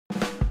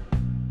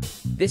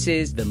This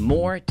is the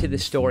More to the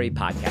Story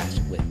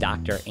podcast with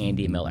Dr.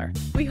 Andy Miller.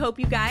 We hope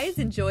you guys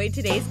enjoyed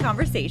today's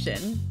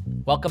conversation.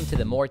 Welcome to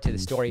the More to the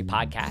Story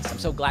podcast. I'm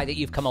so glad that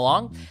you've come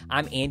along.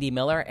 I'm Andy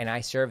Miller, and I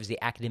serve as the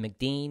academic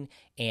dean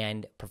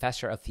and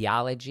professor of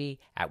theology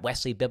at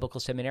Wesley Biblical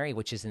Seminary,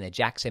 which is in the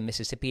Jackson,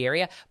 Mississippi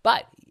area.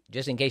 But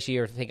just in case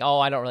you're thinking,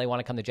 I don't really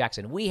want to come to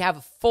Jackson, we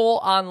have full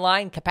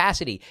online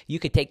capacity. You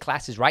could take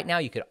classes right now.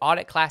 You could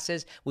audit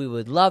classes. We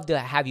would love to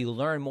have you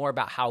learn more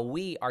about how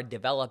we are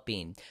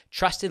developing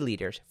trusted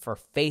leaders for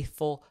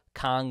faithful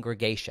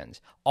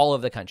congregations all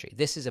over the country.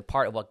 This is a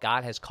part of what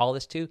God has called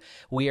us to.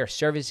 We are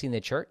servicing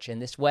the church in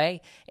this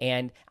way,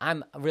 and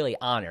I'm really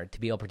honored to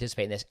be able to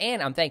participate in this.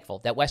 And I'm thankful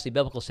that Wesley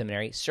Biblical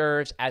Seminary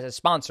serves as a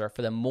sponsor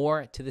for the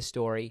More to the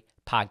Story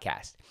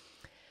podcast.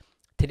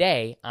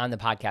 Today on the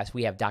podcast,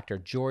 we have Dr.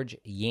 George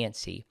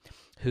Yancey,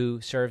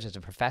 who serves as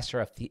a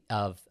professor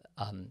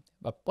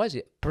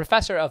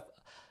professor of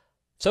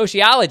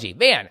sociology.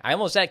 Man, I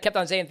almost kept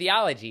on saying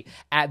theology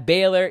at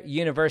Baylor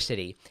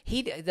University.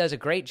 He does a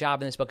great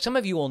job in this book. Some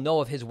of you will know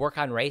of his work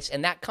on race,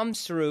 and that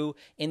comes through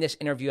in this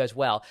interview as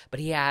well. But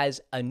he has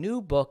a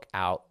new book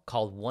out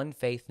called One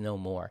Faith No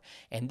More.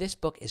 And this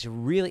book is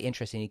really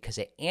interesting because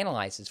it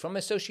analyzes from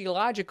a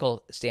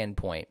sociological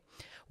standpoint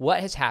what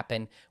has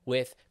happened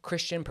with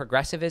Christian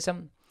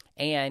progressivism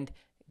and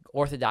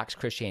Orthodox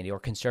Christianity or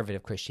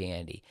conservative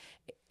Christianity.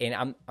 And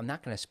I'm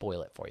not going to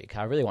spoil it for you because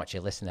I really want you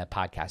to listen to that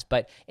podcast.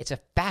 But it's a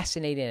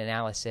fascinating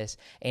analysis,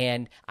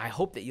 and I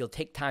hope that you'll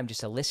take time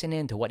just to listen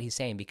in to what he's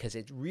saying, because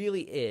it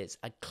really is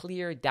a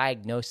clear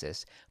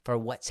diagnosis for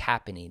what's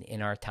happening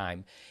in our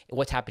time,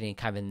 what's happening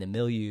kind of in the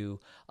milieu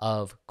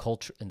of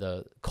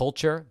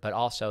culture, but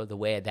also the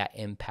way that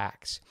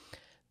impacts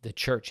the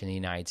church in the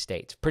United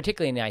States,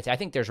 particularly in the United States. I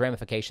think there's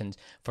ramifications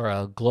for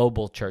a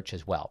global church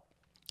as well.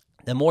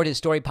 The More to the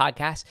Story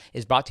podcast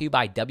is brought to you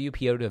by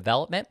WPO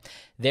Development.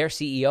 Their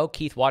CEO,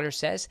 Keith.Waters,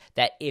 says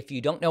that if you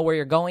don't know where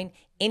you're going,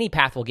 any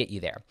path will get you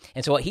there.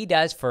 And so what he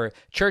does for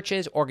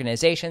churches,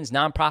 organizations,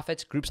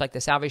 nonprofits, groups like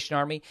the Salvation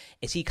Army,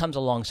 is he comes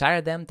alongside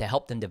of them to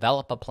help them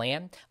develop a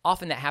plan.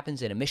 Often that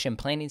happens in a mission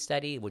planning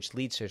study, which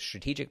leads to a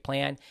strategic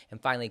plan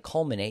and finally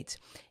culminates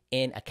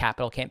in a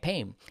capital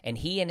campaign. And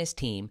he and his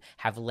team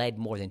have led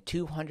more than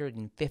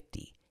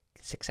 250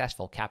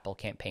 successful capital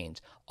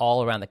campaigns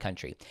all around the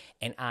country.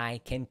 And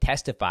I can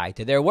testify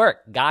to their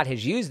work. God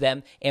has used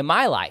them in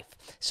my life.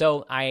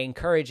 So I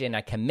encourage and I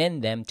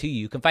commend them to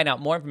you. You can find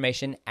out more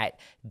information at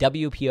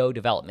WPO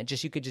Development.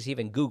 You could just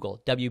even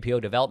Google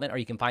WPO Development, or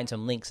you can find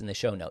some links in the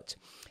show notes.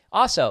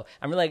 Also,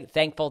 I'm really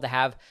thankful to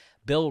have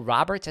Bill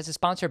Roberts as a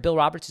sponsor. Bill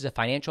Roberts is a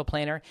financial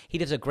planner. He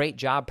does a great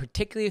job,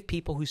 particularly with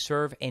people who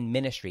serve in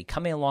ministry,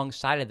 coming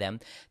alongside of them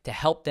to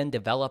help them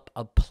develop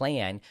a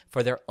plan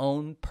for their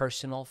own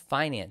personal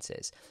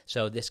finances.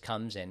 So this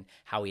comes in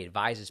how he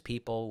advises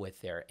people with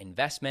their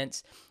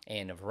investments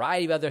and a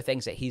variety of other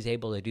things that he's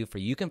able to do for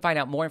you. You can find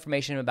out more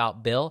information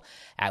about Bill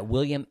at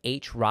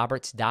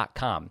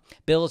williamhroberts.com.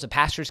 Bill is a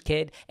pastor's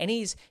kid, and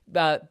he's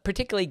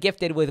particularly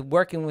gifted with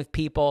working with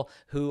people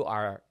who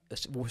are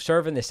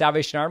serving the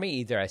Salvation Army,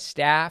 either as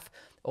staff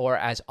or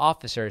as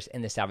officers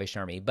in the Salvation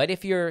Army. But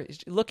if you're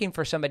looking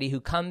for somebody who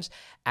comes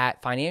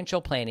at financial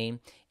planning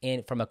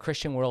from a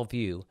Christian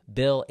worldview,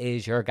 Bill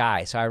is your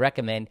guy. So I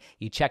recommend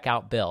you check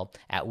out Bill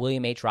at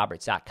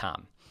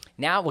williamhroberts.com.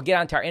 Now we'll get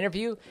on to our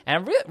interview,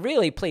 and I'm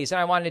really pleased, and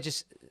I want to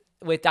just,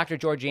 with Dr.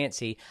 George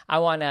Yancey, I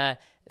want to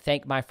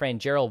thank my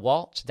friend Gerald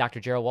Waltz, Dr.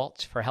 Gerald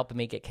Waltz, for helping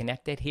me get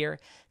connected here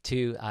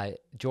to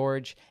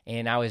George,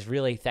 and I was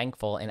really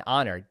thankful and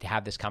honored to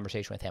have this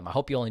conversation with him. I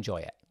hope you'll enjoy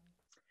it.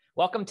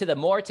 Welcome to the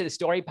More to the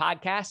Story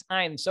podcast.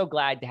 I am so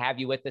glad to have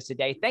you with us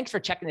today. Thanks for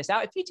checking this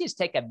out. If you just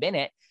take a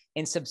minute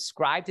and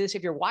subscribe to this,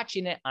 if you're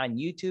watching it on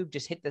YouTube,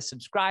 just hit the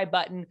subscribe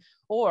button,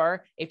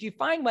 or if you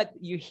find what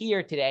you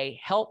hear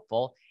today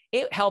helpful,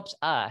 it helps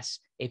us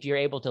if you're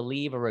able to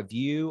leave a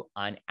review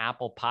on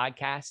Apple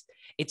Podcasts.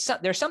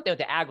 There's something with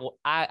the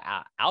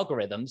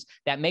algorithms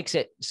that makes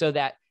it so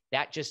that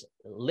just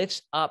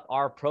lifts up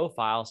our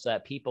profile so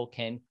that people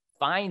can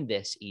find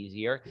this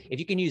easier. If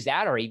you can use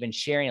that, or even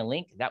sharing a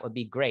link, that would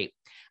be great.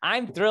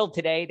 I'm thrilled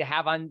today to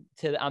have on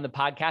the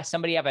podcast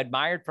somebody I've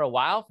admired for a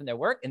while from their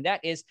work, and that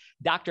is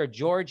Dr.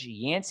 George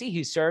Yancey,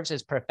 who serves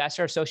as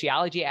professor of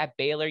sociology at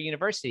Baylor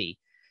University.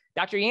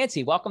 Dr.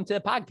 Yancey, welcome to the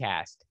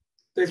podcast.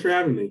 Thanks for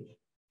having me.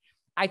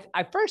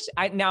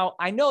 Now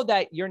I know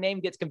that your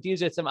name gets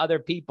confused with some other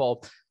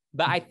people,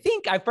 but I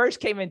think I first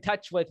came in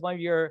touch with one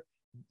of your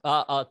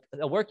a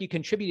work you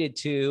contributed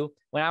to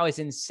when I was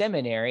in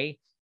seminary.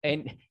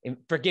 And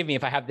forgive me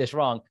if I have this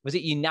wrong. Was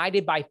it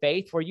United by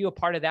Faith? Were you a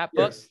part of that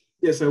book?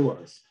 Yes, I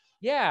was.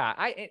 Yeah,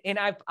 I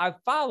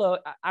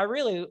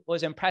really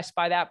was impressed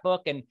by that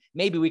book, and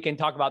maybe we can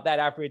talk about that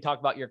after we talk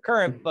about your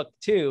current book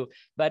too.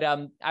 But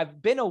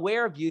I've been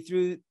aware of you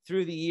through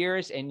the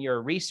years and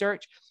your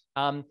research.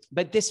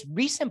 But this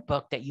recent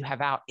book that you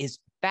have out is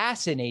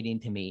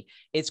fascinating to me.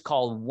 It's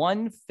called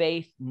One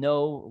Faith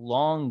No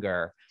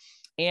Longer.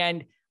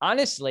 And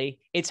honestly,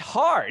 it's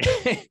hard.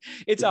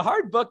 It's a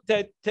hard book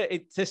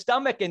to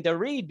stomach and to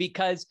read,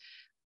 because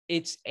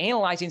it's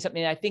analyzing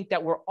something I think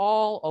that we're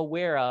all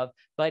aware of,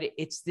 but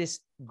it's this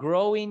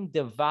growing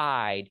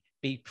divide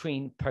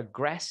between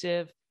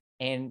progressive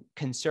and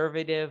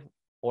conservative,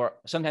 or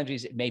sometimes we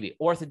say maybe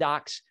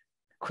orthodox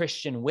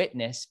Christian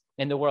witness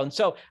in the world. And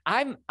so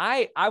I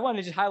want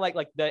to just highlight,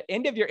 like, the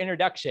end of your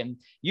introduction,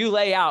 you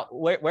lay out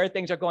where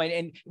things are going.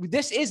 And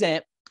this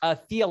isn't a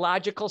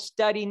theological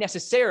study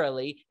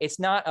necessarily. It's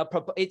not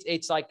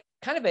it's like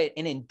kind of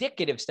an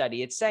indicative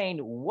study. It's saying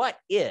what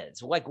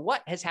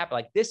has happened.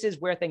 Like, this is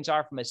where things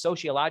are from a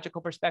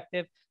sociological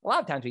perspective. A lot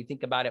of times we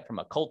think about it from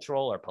a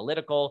cultural or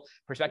political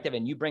perspective,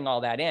 and you bring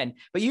all that in.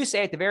 But you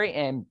say at the very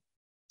end,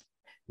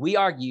 we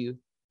argue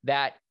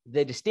that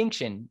the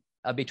distinction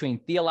between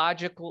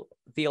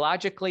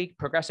theologically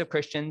progressive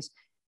Christians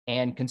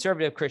and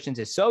conservative Christians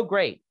is so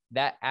great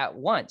that at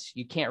once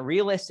you can't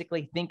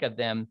realistically think of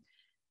them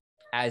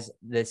as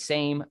the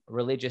same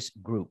religious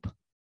group.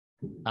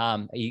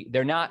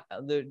 They're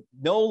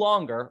no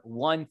longer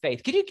one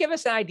faith. Could you give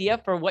us an idea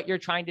for what you're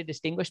trying to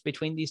distinguish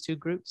between these two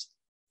groups?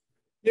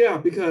 Yeah,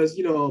 because,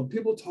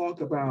 people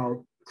talk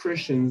about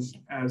Christians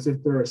as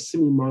if they're a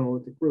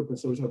semi-monolithic group. And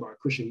so we talk about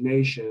Christian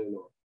nation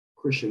or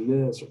Christian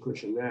this or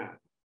Christian that.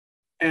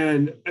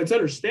 And it's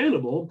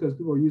understandable because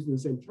people are using the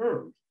same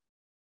terms.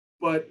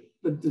 But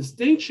the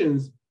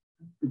distinctions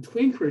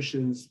between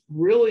Christians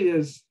really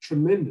is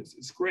tremendous.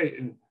 It's great.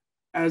 And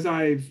as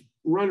I've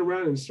run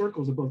around in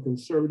circles of both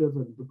conservative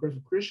and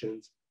progressive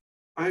Christians,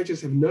 I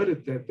just have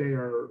noted that they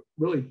are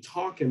really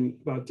talking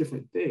about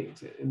different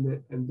things, and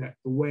that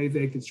the way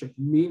they construct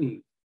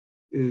meaning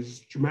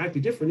is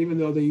dramatically different, even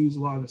though they use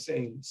a lot of the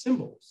same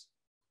symbols.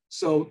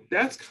 So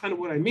that's kind of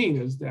what I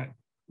mean, is that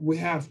we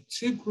have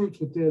two groups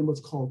within what's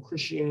called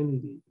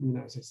Christianity in the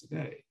United States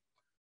today,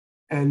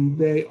 and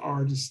they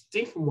are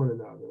distinct from one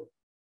another,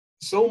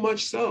 so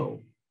much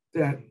so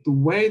that the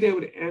way they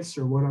would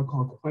answer what I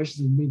call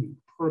questions of meaning,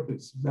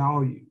 purpose,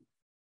 value,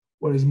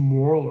 what is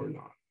moral or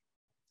not,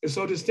 is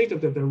so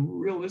distinctive that they're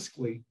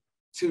realistically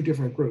two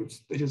different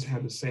groups. They just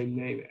have the same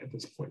name at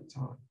this point in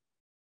time.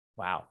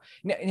 Wow.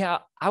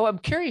 Now I'm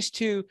curious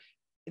too,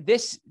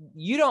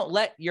 you don't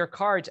let your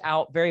cards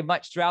out very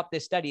much throughout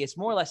this study. It's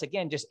more or less,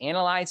 again, just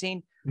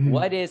analyzing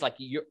what is like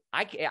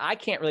I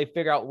can't really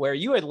figure out where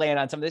you would land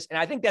on some of this. And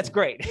I think that's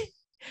great.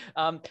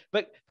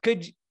 But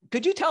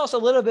could you tell us a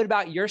little bit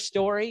about your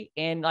story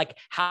and like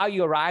how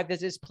you arrived at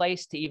this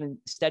place to even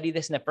study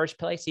this in the first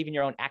place, even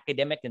your own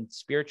academic and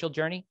spiritual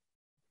journey?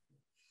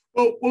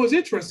 Well, it was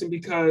interesting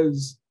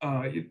because,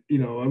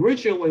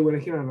 originally when I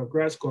came out of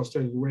grad school, I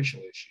studied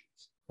racial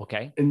issues.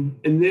 Okay. And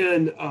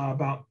then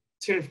about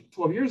 10,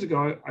 12 years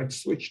ago, I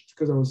switched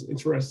because I was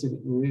interested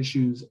in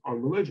issues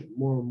on religion,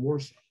 more and more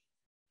so.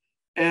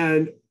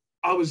 And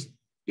I was,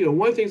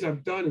 one of the things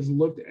I've done is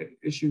looked at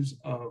issues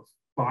of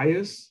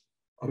bias,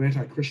 of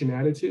anti-Christian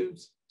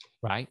attitudes.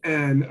 Right.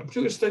 And a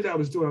particular study that I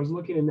was doing, I was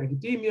looking in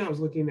academia, I was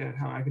looking at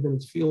how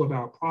academics feel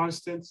about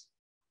Protestants.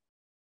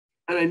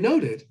 And I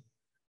noted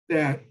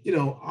that,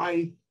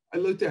 I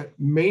looked at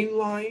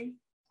mainline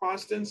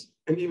Protestants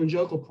and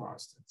evangelical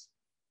Protestants.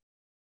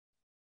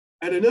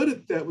 And I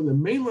noted that when the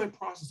mainline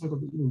Protestants talked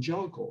about the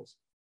evangelicals,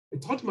 they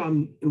talked about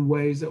them in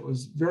ways that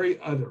was very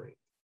othering.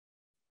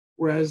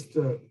 Whereas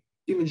the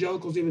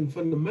evangelicals, even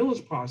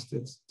fundamentalist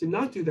Protestants, did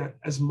not do that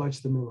as much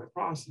as the mainline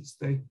Protestants.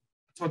 They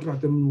talked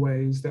about them in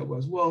ways that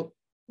was, well,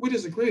 we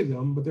disagree with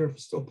them, but they're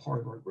still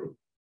part of our group.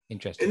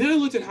 Interesting. And then I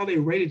looked at how they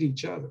rated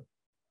each other.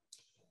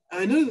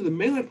 And I noted that the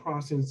mainline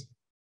Protestants,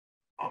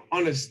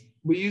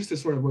 we used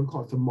this sort of what we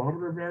call a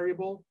thermometer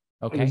variable,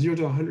 on a 0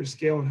 to 100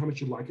 scale on how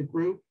much you like a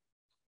group.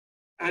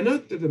 I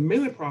note that the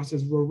mainline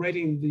Protestants were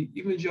rating the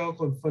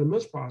evangelical and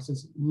fundamentalist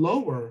Protestants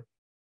lower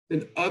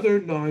than other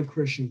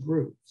non-Christian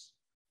groups.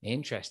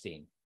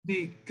 Interesting.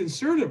 The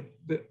conservative,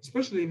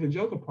 especially the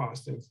evangelical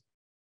Protestants,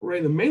 were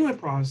rating the mainline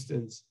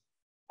Protestants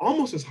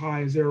almost as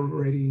high as they were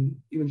rating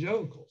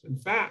evangelicals. In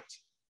fact,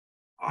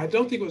 I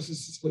don't think it was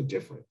statistically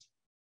different.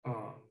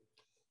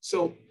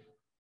 So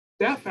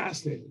that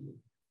fascinated me.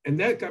 And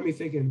that got me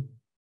thinking,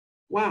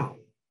 wow,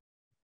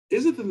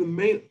 isn't that the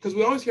main, because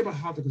we always hear about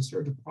how the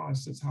conservative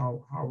Protestants,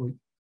 how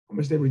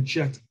much they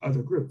reject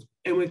other groups.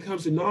 And when it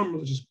comes to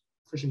non-religious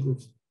Christian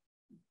groups,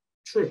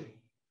 true.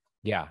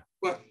 Yeah.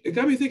 But it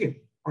got me thinking,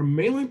 are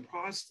mainline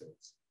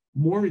Protestants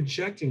more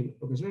rejecting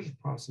of conservative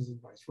Protestants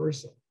and vice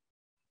versa?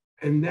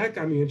 And that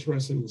got me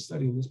interested in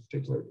studying this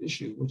particular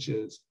issue, which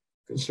is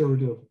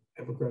conservative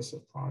and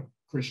progressive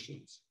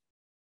Christians.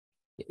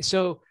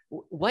 So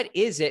what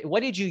is it?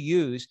 What did you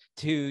use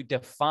to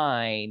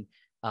define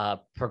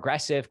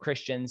progressive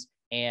Christians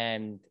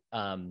and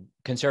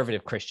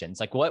conservative Christians?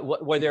 Like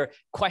what were there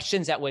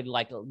questions that would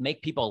like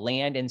make people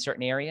land in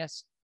certain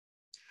areas?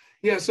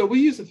 Yeah, so we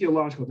use a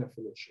theological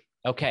definition.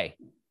 Okay.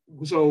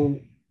 So,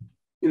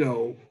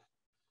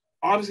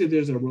 obviously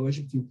there's a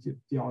relationship between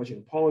theology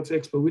and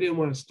politics, but we didn't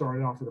want to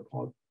start off with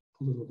a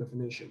political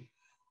definition.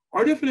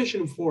 Our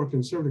definition for a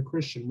conservative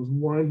Christian was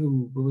one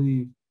who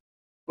believed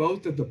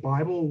both that the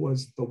Bible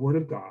was the word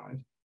of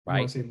God, right? I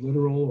want to say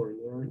literal or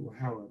inerrant or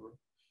however,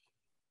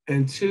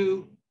 and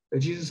two, that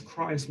Jesus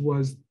Christ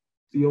was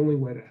the only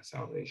way to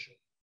salvation.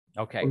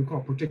 Okay. What we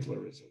call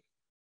particularism.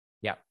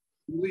 Yeah.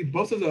 We believe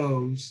both of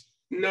those.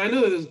 Now, I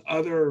know there's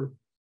other,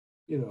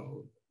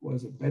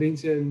 was it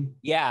Beddington?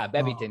 Yeah,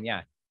 Bebbington,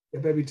 yeah.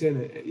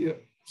 Bebbington.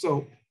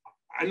 So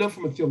I know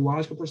from a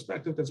theological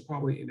perspective, that's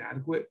probably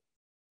inadequate,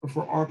 but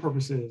for our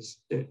purposes,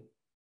 it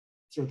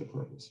serves the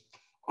purpose.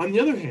 On the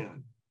other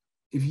hand,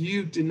 if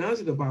you deny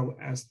the Bible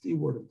as the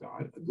Word of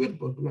God, a good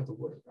book, but not the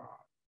Word of God,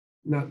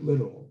 not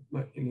literal,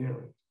 not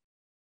inerrant,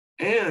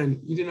 and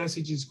you do not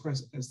see Jesus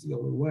Christ as the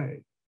only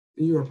way,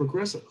 then you're a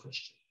progressive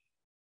Christian.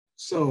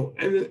 So,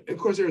 and of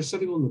course, there are some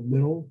people in the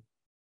middle,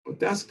 but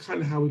that's kind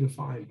of how we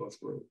define both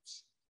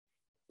groups.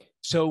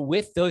 So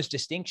with those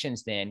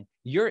distinctions, then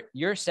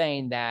you're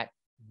saying that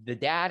the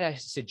data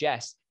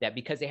suggests that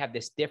because they have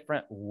this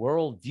different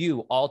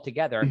worldview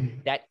altogether,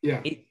 that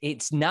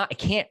it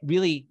can't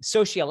really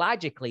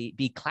sociologically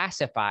be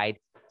classified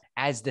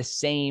as the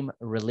same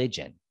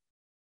religion.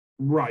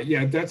 Right.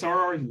 Yeah, that's our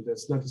argument.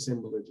 That's not the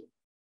same religion.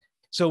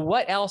 So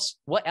what else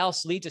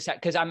leads us?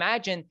 Because I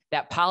imagine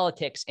that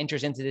politics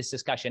enters into this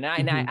discussion.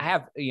 And I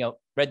have,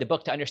 read the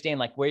book to understand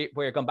like where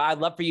you're going, but I'd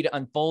love for you to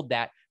unfold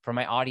that for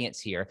my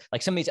audience here,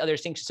 like some of these other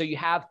distinctions. So you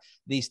have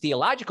these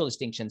theological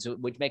distinctions,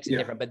 which makes it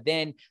different, but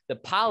then the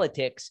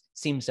politics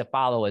seems to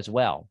follow as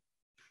well.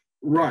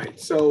 Right.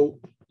 So,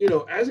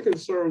 as it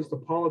concerns the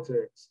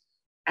politics,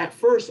 at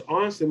first,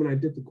 honestly, when I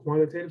did the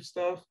quantitative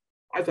stuff,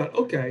 I thought,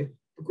 okay,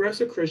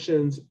 progressive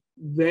Christians,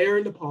 they're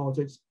into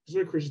politics,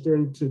 conservative Christians, they're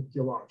into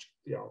theology.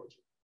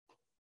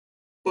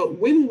 But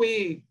when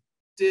we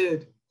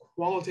did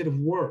qualitative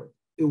work,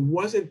 it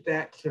wasn't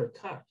that clear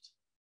cut.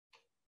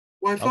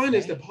 What I find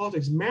is that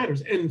politics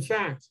matters. And in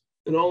fact,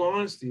 in all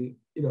honesty,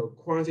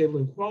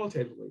 quantitatively and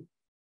qualitatively,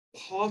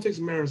 politics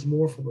matters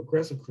more for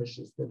progressive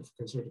Christians than for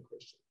conservative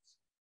Christians.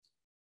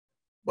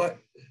 But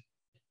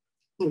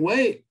the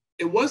way,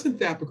 it wasn't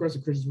that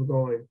progressive Christians were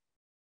going,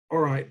 all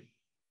right,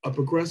 a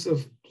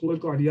progressive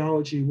political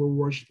ideology, we're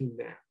worshiping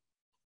that.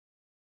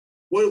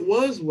 What it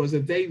was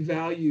that they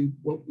valued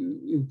what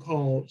we would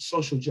call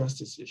social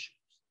justice issues.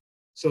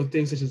 So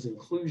things such as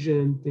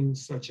inclusion,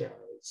 things such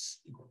as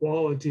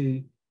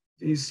equality,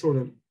 these sort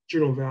of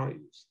general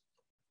values.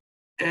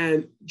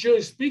 And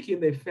generally speaking,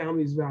 they found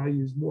these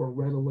values more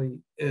readily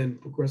in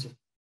progressive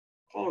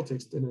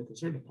politics than in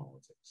conservative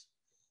politics.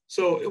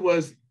 So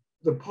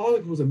the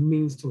politics was a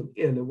means to an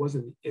end. It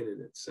wasn't the end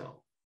in itself.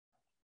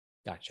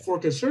 Gotcha. For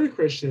conservative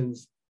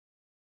Christians,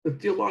 the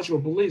theological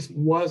beliefs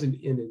was an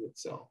end in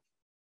itself.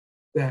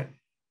 That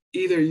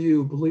either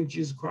you believe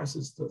Jesus Christ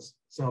is the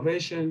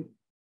salvation,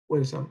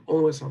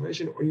 only way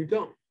salvation, or you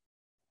don't.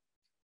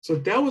 So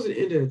that was an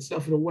end in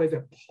itself in a way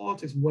that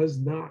politics was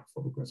not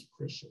for progressive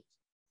Christians.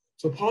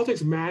 So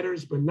politics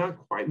matters, but not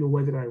quite in the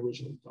way that I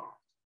originally thought.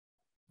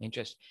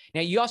 Interesting.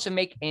 Now you also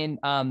make in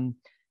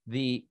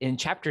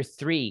chapter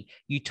 3,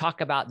 you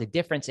talk about the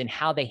difference in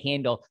how they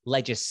handle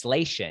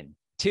legislation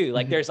too.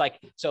 Like there's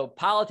so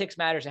politics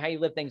matters and how you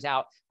live things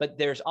out, but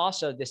there's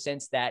also the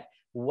sense that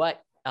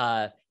what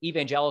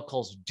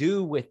evangelicals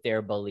do with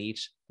their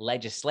beliefs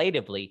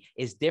legislatively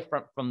is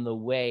different from the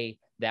way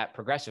that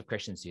progressive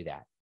Christians do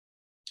that.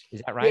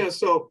 Is that right? Yeah,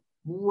 so,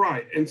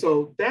 right. And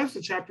so that's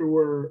the chapter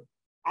where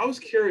I was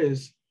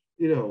curious,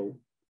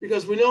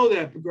 because we know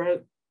that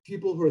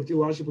people who are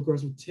theologically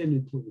progressive tend to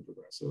be politically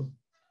progressive,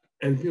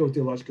 and people who are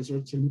theologically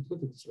conservative tend to be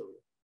politically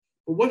conservative.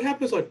 But what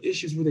happens on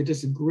issues where they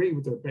disagree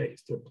with their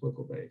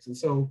political base? And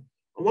so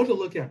I want to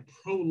look at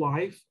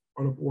pro-life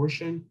on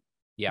abortion,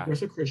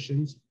 progressive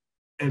Christians,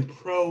 and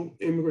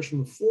pro-immigration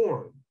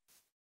reform,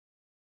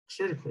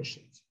 conservative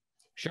Christians.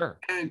 Sure.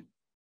 And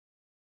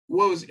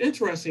what was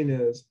interesting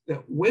is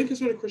that when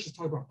conservative Christians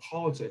talk about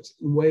politics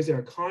in ways that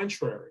are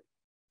contrary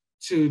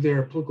to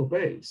their political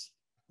base,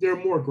 they're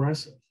more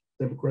aggressive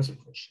than progressive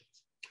Christians.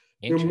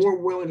 They're more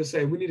willing to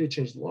say we need to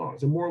change the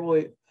laws. They're more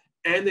willing,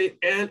 and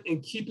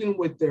in keeping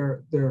with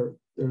their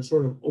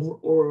sort of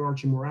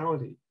overarching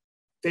morality,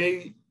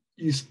 they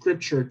use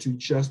scripture to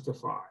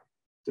justify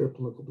their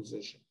political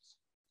positions.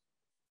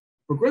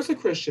 Progressive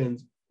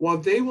Christians, while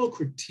they will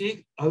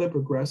critique other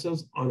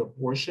progressives on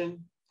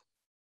abortion,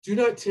 do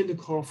not tend to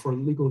call for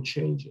legal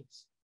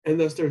changes, and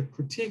thus their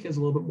critique is a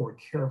little bit more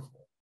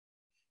careful.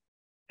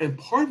 And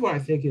part of what I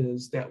think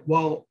is that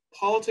while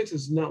politics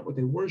is not what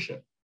they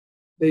worship,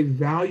 they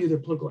value their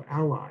political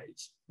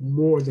allies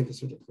more than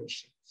conservative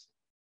Christians.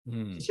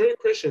 Conservative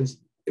Christians,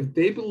 if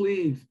they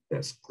believe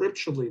that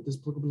scripturally this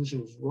political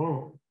position is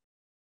wrong,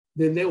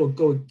 then they will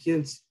go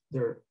against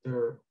their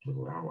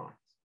political allies.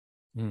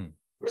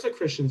 Progressive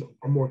Christians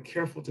are more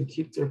careful to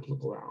keep their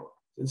political allies.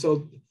 And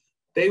so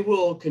they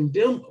will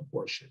condemn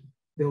abortion.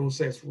 They will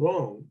say it's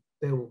wrong.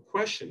 They will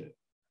question it.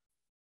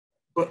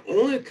 But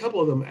only a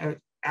couple of them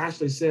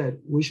actually said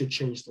we should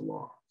change the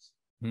laws.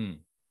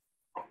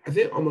 I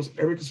think almost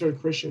every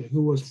conservative Christian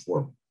who was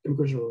for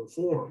immigration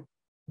reform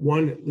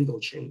wanted legal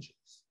changes.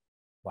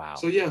 Wow.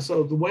 So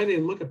so the way they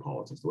look at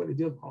politics, the way they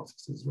deal with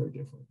politics is very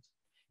different.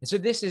 So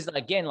this is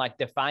again like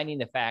defining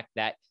the fact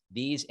that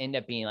these end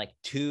up being like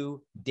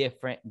two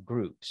different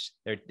groups.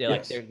 They're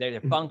like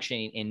they're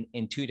functioning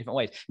in two different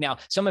ways. Now,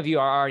 some of you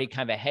are already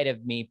kind of ahead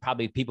of me.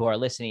 Probably people who are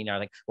listening are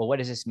like, well, what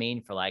does this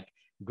mean for like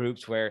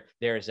groups where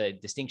there's a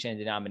distinction in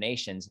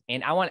denominations?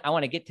 And I want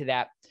to get to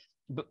that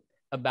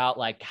about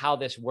like how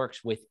this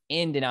works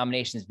within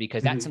denominations,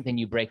 because that's something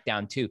you break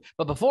down too.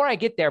 But before I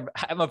get there,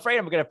 I'm afraid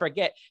I'm going to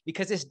forget,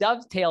 because this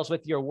dovetails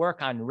with your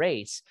work on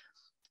race.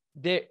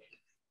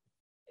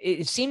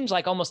 It seems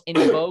like almost in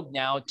vogue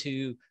now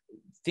to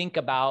think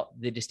about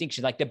the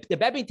distinction, like the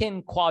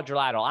Bebington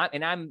quadrilateral.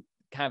 I'm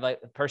kind of like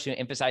a person who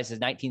emphasizes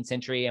 19th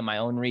century in my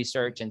own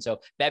research. And so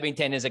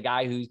Bebington is a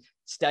guy who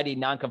studied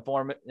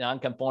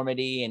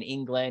nonconformity in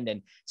England.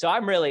 And so I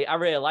really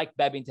like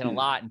Bebington a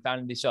lot and found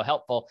him to be so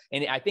helpful.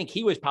 And I think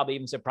he was probably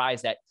even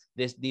surprised that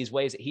these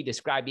ways that he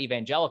described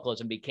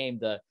evangelicalism became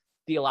the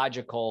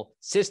theological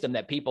system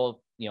that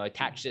people,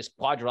 attach this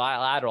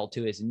quadrilateral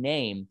to his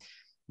name.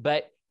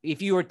 But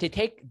if you were to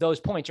take those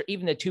points, or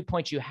even the 2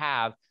 points you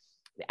have,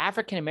 the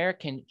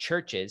African-American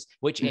churches,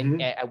 which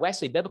at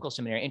Wesley Biblical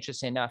Seminary,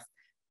 interesting enough,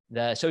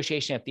 the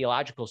Association of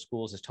Theological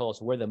Schools has told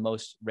us we're the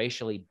most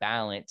racially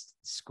balanced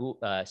school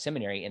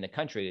seminary in the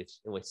country,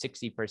 with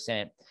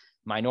 60%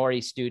 minority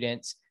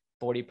students,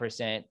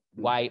 40%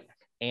 white.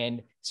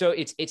 And so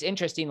it's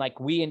interesting, like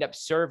we end up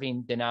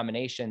serving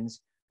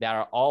denominations that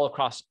are all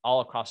across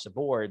the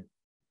board.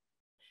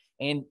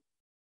 And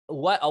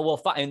what we'll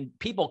find, and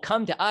people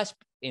come to us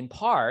in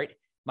part,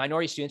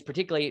 minority students,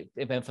 particularly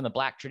from the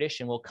Black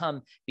tradition, will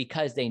come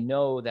because they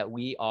know that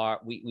we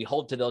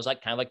hold to those,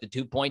 like kind of like the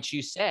 2 points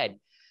you said.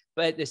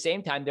 But at the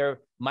same time,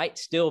 there might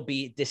still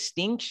be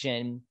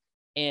distinction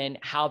in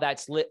how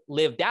that's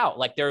lived out.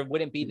 Like there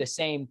wouldn't be the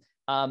same.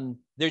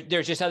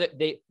 There's just other.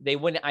 They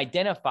wouldn't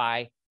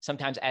identify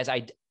sometimes as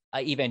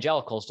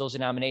evangelicals, those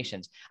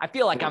denominations. I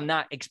feel like I'm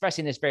not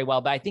expressing this very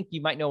well, but I think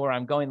you might know where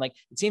I'm going. Like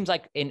it seems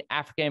like in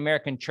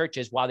African-American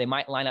churches, while they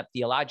might line up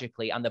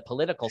theologically, on the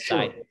political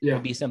side, it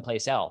would be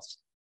someplace else.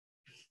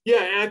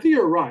 Yeah, and I think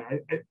you're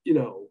right. I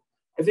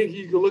think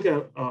you can look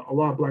at a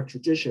lot of Black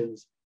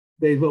traditions.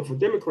 They vote for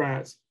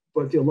Democrats,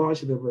 but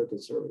theologically they're very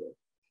conservative.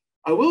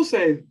 I will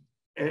say,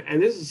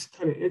 and this is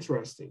kind of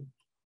interesting,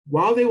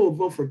 while they will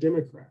vote for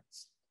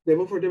Democrats, they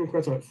vote for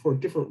Democrats for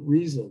different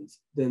reasons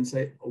than,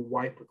 say, a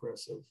white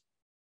progressive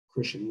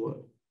Christian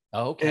would.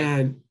 Oh, okay.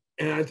 And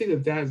I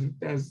think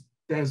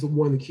that's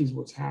one of the keys of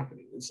what's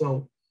happening. And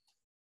so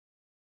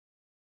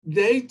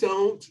they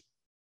don't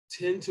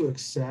tend to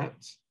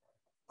accept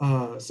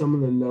some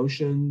of the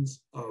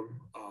notions of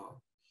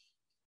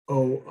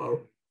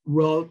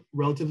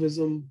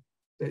relativism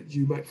that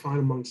you might find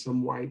among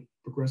some white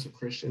progressive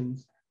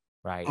Christians.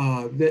 Right.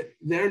 That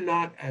they're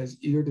not as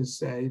eager to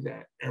say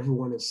that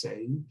everyone is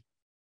saved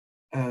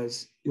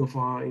as you'll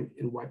find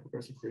in white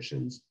progressive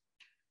Christians.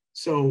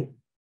 So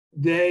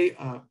they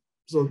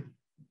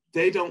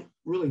don't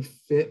really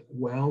fit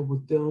well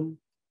with them,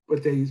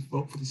 but they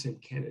vote for the same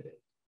candidate.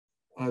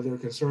 They're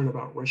concerned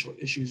about racial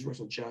issues,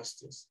 racial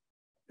justice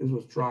is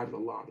what's driving a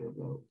lot of their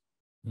vote.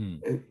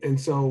 And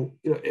so,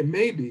 it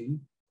may be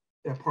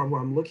that part of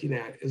what I'm looking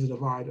at is a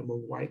divide among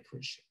white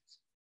Christians.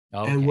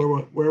 Okay. And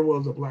where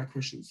will the Black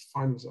Christians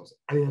find themselves?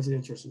 I think that's an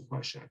interesting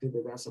question. I think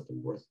that's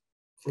something worth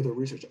further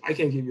research. I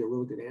can't give you a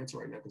really good answer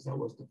right now because that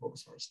wasn't the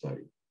focus of our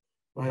study.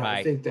 But right.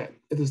 I think that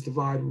if this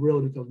divide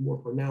really becomes more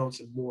pronounced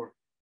and more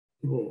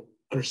people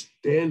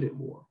understand it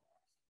more,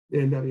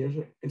 then that'd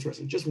be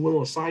interesting. Just one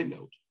little side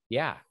note.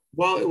 Yeah.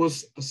 While it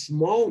was a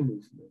small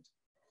movement,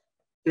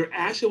 there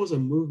actually was a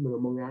movement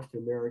among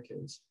African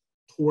Americans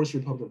towards the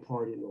Republican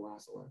Party in the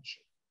last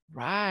election.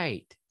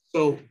 Right.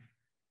 So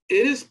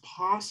it is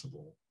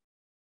possible,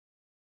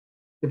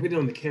 depending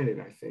on the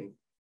candidate, I think,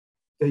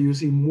 that you'll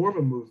see more of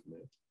a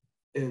movement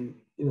in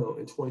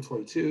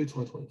 2022,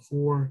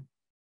 2024,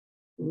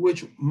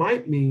 which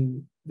might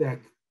mean that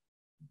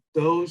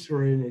those who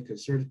are in a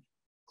conservative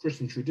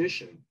Christian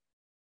tradition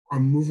are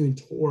moving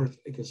towards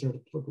a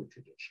conservative political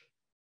tradition.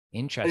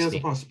 Interesting. I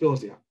think that's a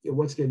possibility.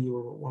 Once again, you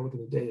want to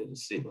look at the data to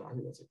see, but I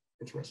think that's an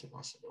interesting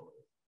possibility.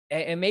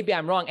 And maybe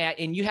I'm wrong.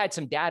 And you had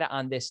some data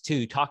on this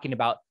too, talking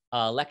about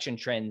election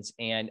trends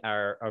and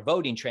our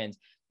voting trends.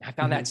 I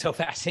found that so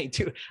fascinating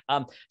too.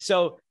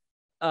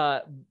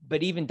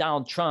 But even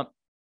Donald Trump,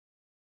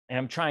 and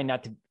I'm trying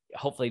not to,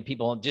 hopefully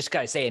people just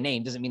gotta say a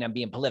name, doesn't mean I'm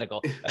being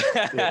political.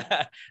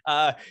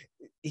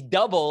 He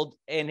doubled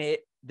and he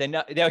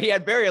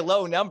had very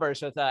low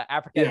numbers with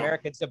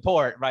African-American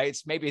support, right?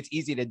 Maybe it's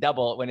easy to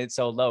double it when it's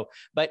so low,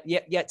 but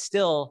yet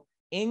still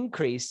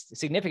increased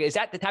significantly. Is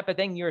that the type of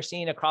thing you're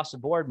seeing across the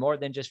board more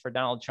than just for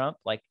Donald Trump?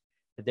 Like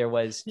that there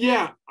was?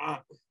 Yeah.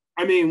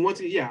 I mean,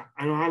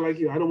 I know I like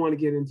you. I don't want to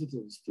get into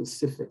the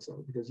specifics of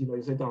it because,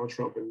 you say Donald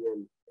Trump and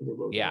then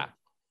vote. Yeah.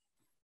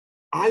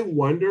 I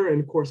wonder,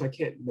 and of course I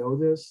can't know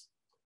this,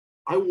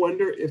 I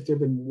wonder if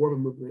there'd been more of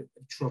a movement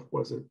if Trump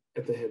wasn't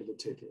at the head of the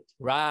ticket.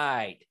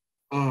 Right.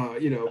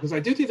 Because I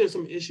do think there's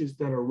some issues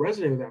that are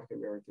resonating with African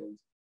Americans,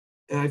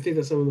 and I think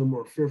that some of them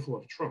are fearful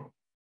of Trump.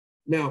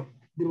 Now,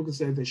 people can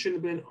say they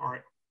shouldn't have been. All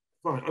right,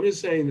 Fine. I'm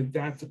just saying that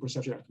that's the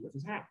perception that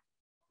Americans have.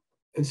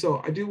 And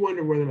so I do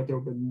wonder whether or not there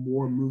would have been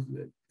more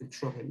movement if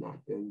Trump had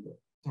not been the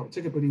top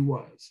ticket, but he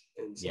was.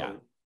 And so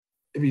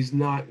if he's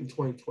not in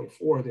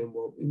 2024, then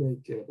we may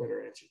get a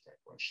better answer to that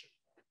question.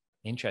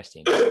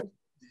 Interesting.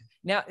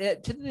 Now,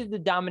 to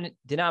the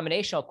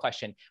denominational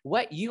question,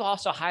 what you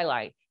also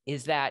highlight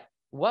is that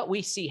what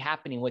we see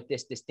happening with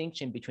this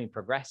distinction between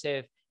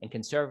progressive and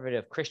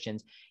conservative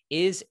Christians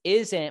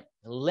isn't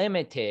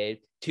limited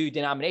to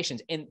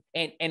denominations. And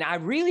I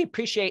really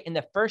appreciate in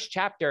the first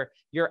chapter,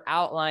 your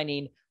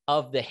outlining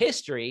of the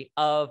history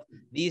of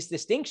these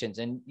distinctions.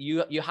 And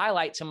you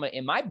highlight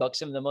in my book,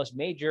 some of the most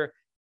major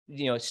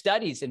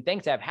studies and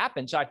things that have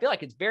happened. So I feel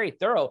like it's very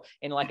thorough,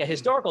 and like a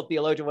historical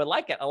theologian would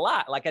like it a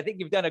lot. Like, I think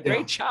you've done a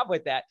great job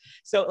with that.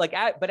 So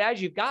but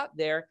as you got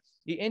there,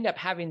 you end up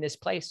having this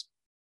place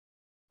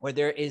where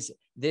there is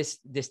this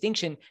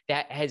distinction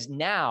that has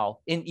now,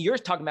 and you're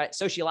talking about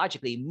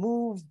sociologically,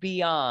 moved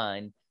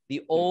beyond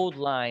the old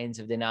lines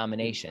of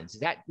denominations.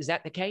 Is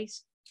that the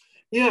case?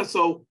 Yeah.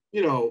 So,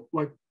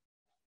 like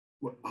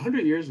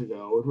 100 years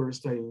ago, if we were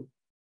studying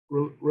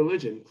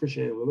religion,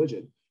 Christianity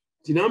religion,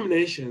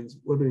 denominations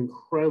would have been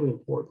incredibly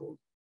important.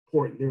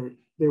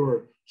 They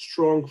were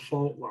strong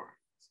fault lines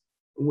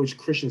in which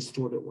Christians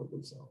stored it with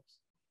themselves.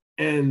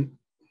 And,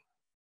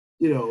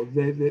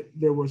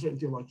 there were certain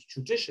theological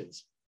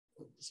traditions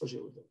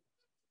associated with it.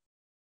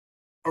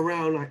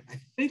 I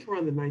think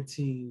around the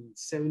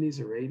 1970s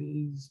or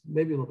 80s,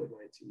 maybe a little bit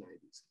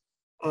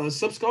 1990s,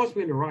 some scholars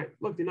began to write,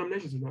 look,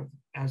 denominations are not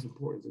as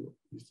important as they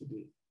used to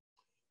be.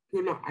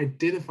 People are not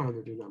identifying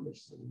their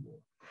denominations anymore.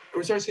 And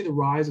we're starting to see the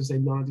rise of, say,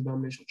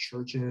 non-denominational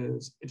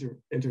churches,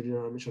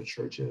 interdenominational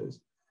churches,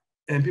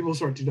 and people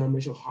start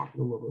denominational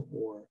hopping a little bit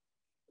more,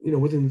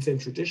 within the same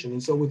tradition.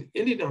 And so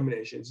within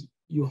denominations,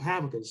 you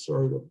have a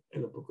conservative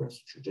and a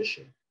progressive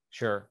tradition.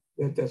 Sure.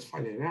 That's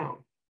finding it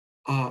out.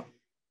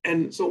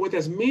 And so what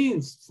that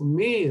means for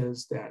me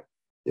is that,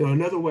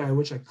 another way in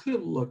which I could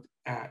have looked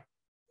at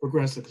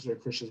progressive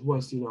conservative Christians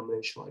was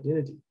denominational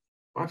identity.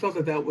 I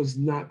felt that was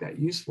not that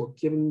useful,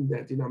 given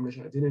that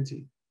denominational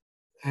identity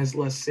has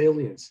less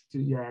salience to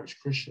your average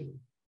Christian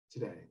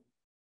today.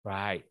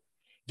 Right.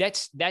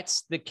 That's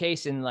the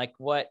case in like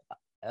what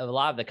a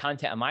lot of the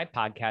content of my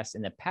podcast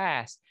in the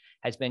past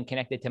has been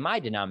connected to my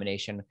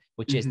denomination,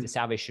 which is the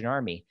Salvation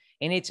Army.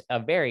 And it's a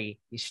very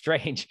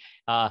strange,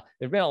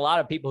 there's been a lot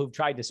of people who've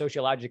tried to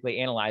sociologically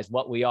analyze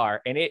what we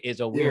are. And it is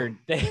a weird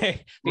thing.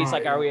 It's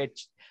like, are we a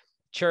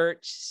church,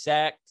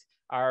 sect?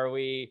 Are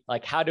we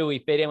like, how do we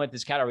fit in with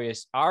this category?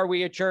 Are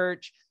we a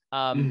church?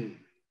 But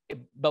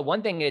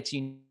one thing that's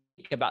unique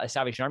about the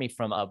Salvation Army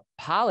from a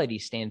polity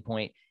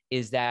standpoint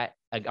is that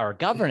our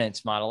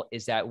governance model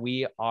is that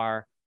we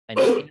are an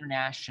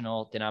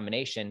international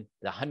denomination,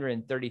 the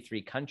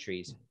 133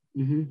 countries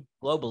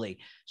globally.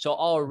 So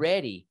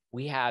already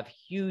we have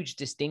huge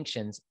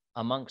distinctions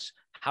amongst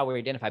how we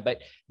identify.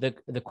 But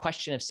the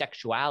question of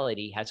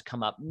sexuality has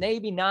come up,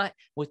 maybe not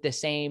with the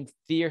same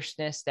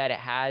fierceness that it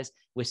has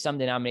with some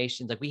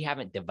denominations. Like, we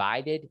haven't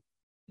divided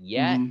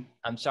yet.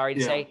 I'm sorry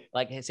to say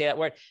that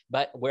word,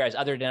 but whereas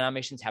other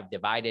denominations have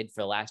divided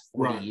for the last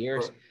 40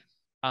 years.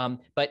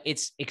 But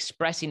it's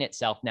expressing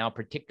itself now,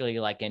 particularly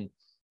like in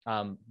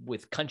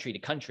with country to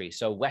country.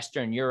 So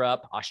Western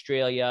Europe,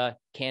 Australia,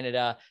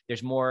 Canada,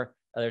 there's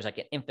like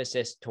an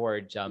emphasis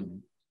towards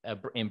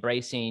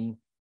embracing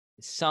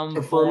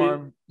some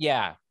form.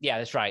 Yeah,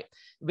 that's right.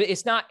 But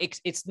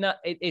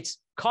it's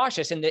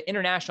cautious, and the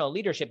international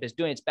leadership is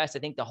doing its best, I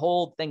think, to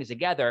hold things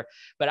together.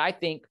 But I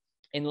think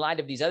in light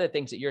of these other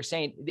things that you're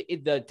saying,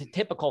 the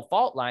typical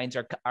fault lines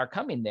are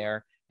coming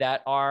there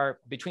that are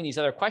between these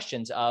other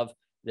questions of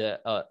the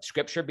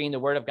scripture being the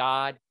word of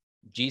God,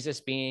 Jesus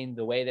being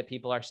the way that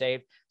people are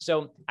saved.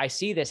 So I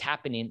see this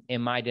happening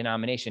in my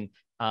denomination.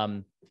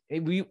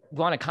 We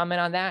want to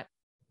comment on that?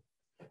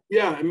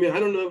 Yeah, I mean, I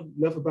don't know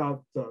enough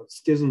about the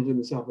schisms in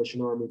the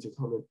Salvation Army to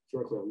comment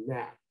directly on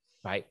that.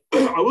 Right.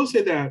 I will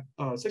say that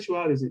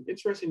sexuality is an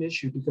interesting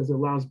issue because it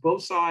allows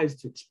both sides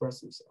to express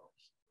themselves.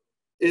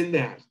 In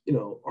that,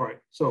 all right,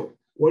 so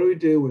what do we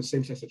do with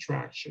same-sex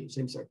attraction,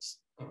 same-sex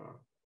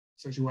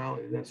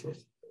sexuality, and that sort of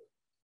thing?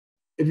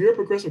 If you're a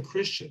progressive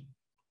Christian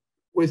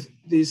with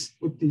these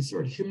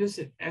sort of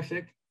humanistic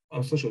ethic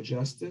of social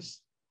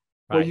justice,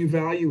 what you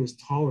value is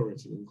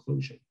tolerance and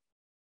inclusion.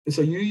 And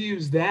so you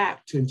use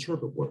that to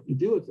interpret what you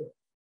do with it.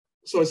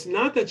 So it's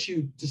not that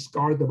you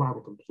discard the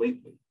Bible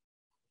completely.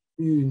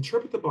 You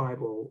interpret the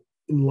Bible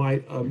in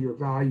light of your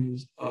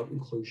values of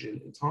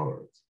inclusion and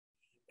tolerance.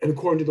 And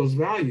according to those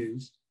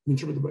values, you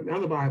interpret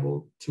the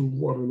Bible to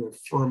more of an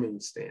affirming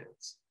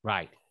stance.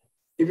 Right.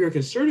 If you're a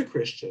conservative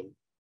Christian,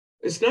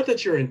 it's not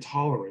that you're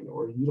intolerant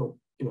or you don't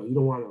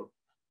want to,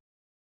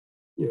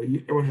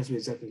 everyone has to be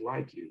exactly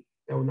like you.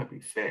 That would not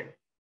be fair.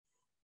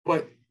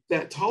 But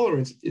that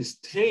tolerance is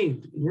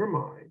tamed in your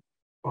mind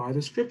by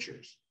the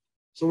scriptures.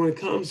 So when it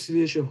comes to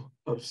the issue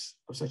of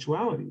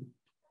sexuality,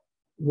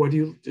 what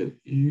do?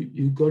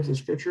 You go to the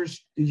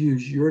scriptures, you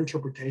use your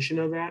interpretation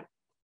of that.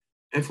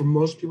 And for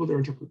most people, their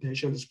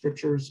interpretation of the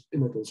scriptures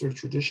in the conservative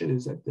tradition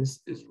is that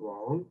this is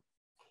wrong.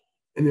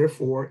 and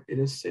therefore it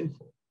is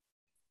sinful.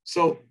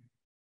 So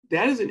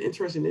that is an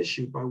interesting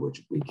issue by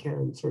which we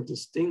can sort of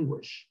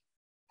distinguish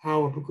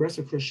how a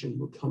progressive Christian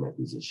would come at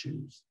these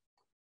issues,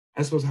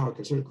 as opposed to how a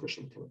conservative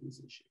Christian would come at these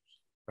issues.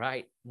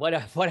 Right. What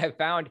I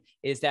found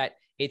is that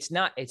it's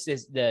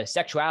just the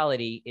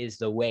sexuality is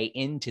the way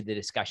into the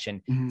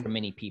discussion for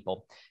many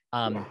people.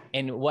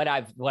 And what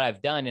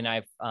I've done, and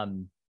I've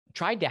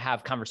tried to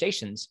have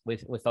conversations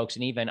with folks,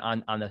 and even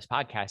on this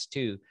podcast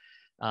too.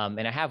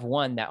 And I have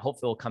one that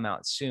hopefully will come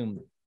out soon.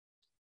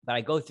 But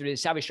I go through the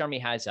Salvation Army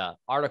has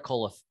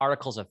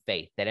articles of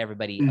faith that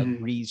everybody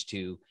agrees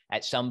to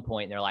at some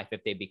point in their life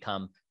if they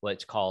become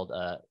what's called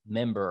a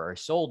member or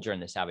soldier in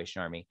the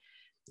Salvation Army.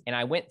 And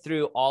I went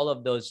through all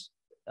of those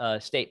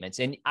statements,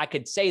 and I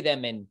could say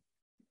them in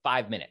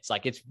 5 minutes.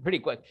 Like, it's pretty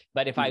quick.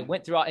 But if I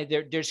went through all,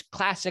 there's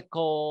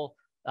classical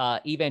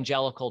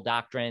evangelical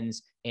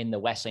doctrines in the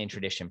Wesleyan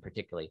tradition,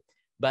 particularly.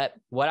 But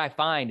what I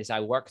find is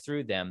I work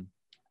through them.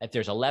 If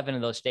there's 11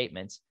 of those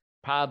statements,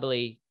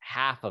 probably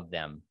half of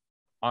them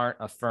aren't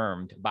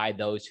affirmed by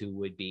those who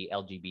would be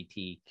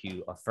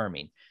LGBTQ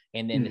affirming.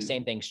 And then the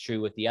same thing's true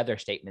with the other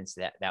statements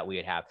that we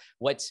would have.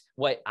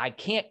 What I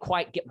can't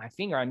quite get my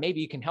finger on, maybe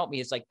you can help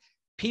me, is like,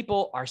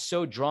 people are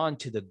so drawn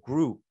to the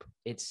group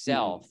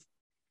itself.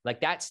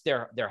 Like, that's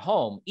their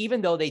home,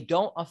 even though they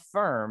don't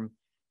affirm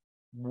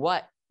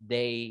what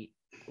the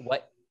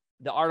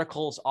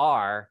articles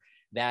are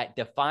that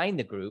define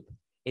the group.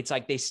 It's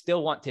like they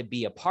still want to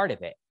be a part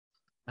of it.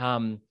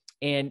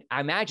 And I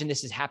imagine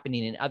this is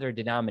happening in other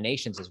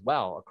denominations as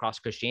well across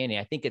Christianity.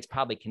 I think it's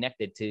probably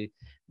connected to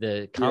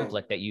the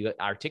conflict that you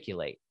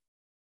articulate.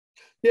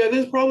 Yeah,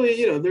 there's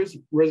probably, there's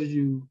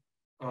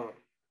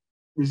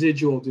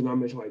residual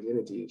denominational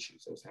identity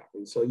issues that's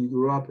happening. So you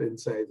grew up in,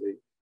 say, the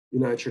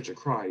United Church of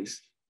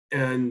Christ,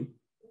 and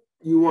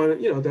you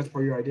want to, that's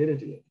part of your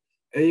identity.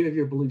 And even if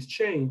your beliefs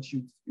change,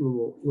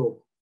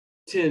 you'll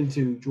tend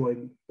to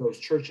join those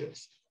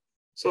churches.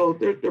 So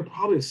there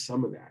probably is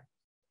some of that.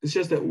 It's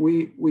just that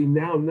we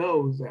now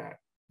know that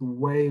the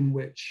way in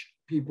which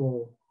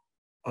people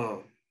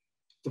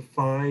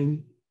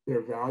define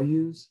their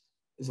values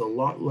is a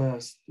lot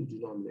less through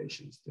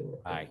denominations than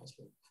it has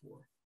been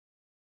before.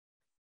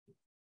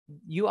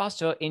 You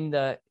also, in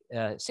the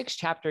 6th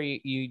chapter,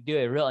 you do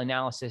a real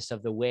analysis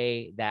of the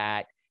way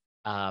that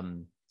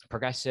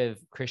progressive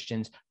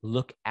Christians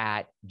look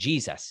at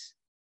Jesus.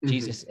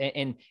 Jesus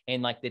and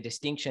like the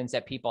distinctions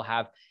that people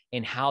have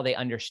in how they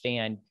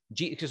understand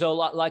Jesus. Because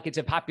like, it's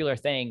a popular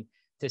thing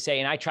to say,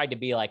 and I tried to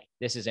be like,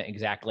 this isn't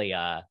exactly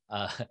a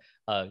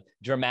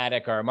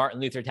dramatic or a Martin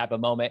Luther type of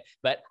moment,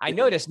 but I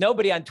noticed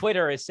nobody on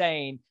Twitter is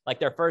saying, like,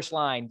 their first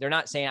line, they're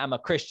not saying I'm a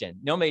Christian.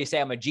 Nobody say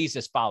I'm a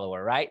Jesus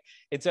follower, right?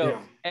 And so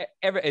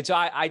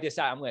I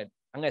decide I'm going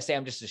to say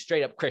I'm just a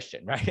straight up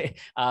Christian, right?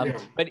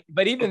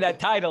 But even that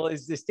title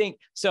is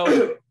distinct.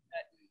 So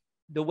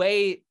the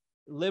way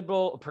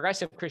liberal,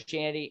 progressive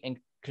Christianity and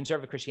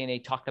conservative Christianity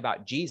talk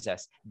about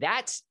Jesus,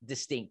 that's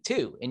distinct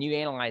too. And you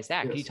analyze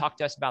that. Can you talk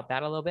to us about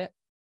that a little bit?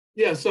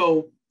 Yeah.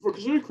 So for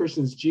conservative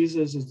Christians,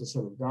 Jesus is the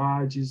Son of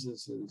God.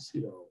 Jesus is,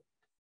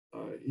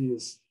 he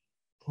is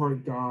part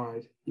of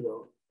God,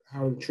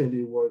 how the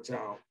Trinity works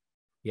out.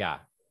 Yeah.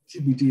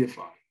 To be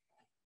deified.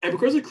 And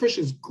progressive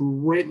Christians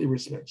greatly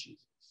respect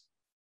Jesus.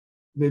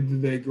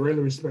 They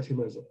greatly respect him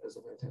as a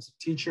fantastic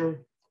teacher.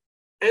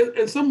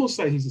 And some will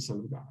say he's the Son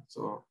of God.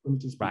 So let me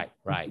just right.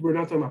 We're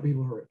not talking about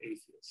people who are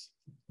atheists,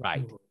 right?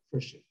 Who are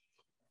Christian.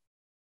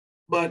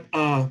 But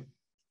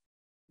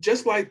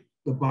just like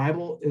the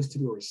Bible is to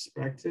be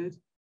respected,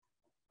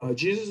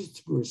 Jesus is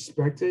to be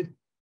respected.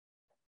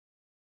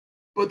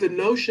 But the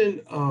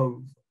notion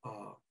of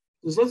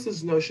there's less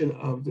this notion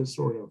of this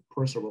sort of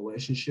personal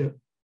relationship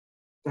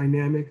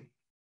dynamic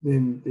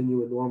than you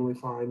would normally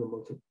find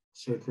among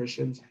certain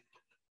Christians.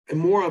 And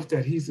more of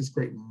that, he's this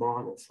great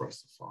model for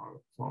us to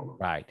follow.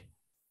 Right.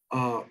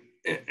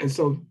 And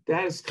so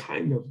that is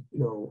kind of,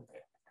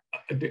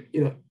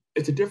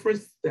 it's a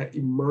difference that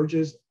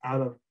emerges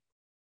out of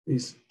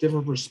these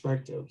different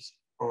perspectives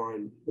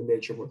on the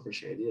nature of what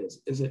Christianity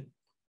is. Is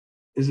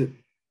it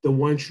the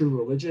one true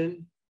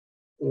religion,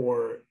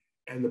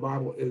 and the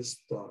Bible is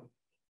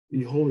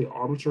the holy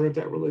arbiter of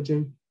that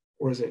religion,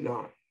 or is it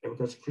not? And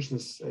because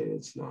Christians say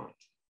it's not.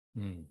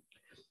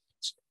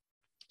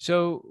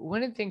 So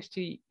one of the things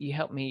you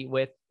helped me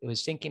with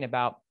was thinking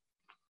about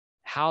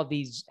how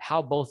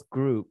both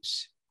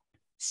groups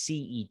see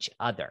each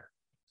other.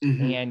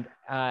 And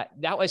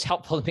that was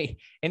helpful to me.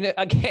 And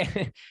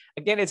again,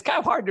 it's kind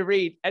of hard to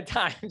read at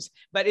times,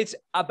 but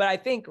I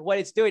think what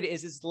it's doing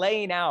is it's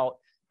laying out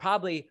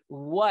probably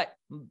what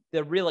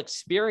the real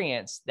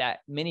experience that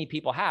many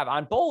people have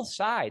on both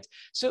sides.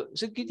 So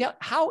could you tell,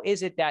 how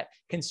is it that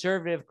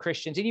conservative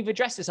Christians, and you've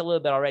addressed this a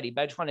little bit already,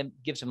 but I just want to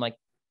give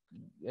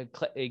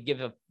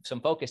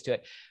some focus to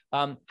it.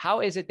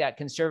 How is it that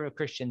conservative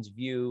Christians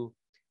view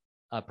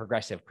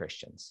progressive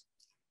Christians?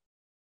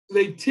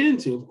 They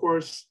tend to, of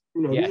course,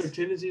 these are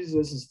tendencies.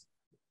 This is,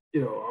 I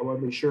want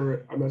to make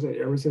sure I'm not saying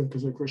every single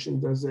conservative Christian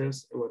does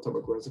this. And when I talk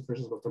about progressive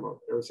Christians, I'm talking about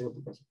every single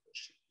progressive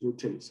Christian. These are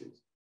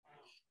tendencies.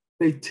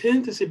 they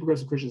tend to see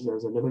progressive Christians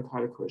as another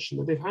kind of Christian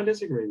that they kind of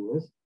disagree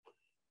with.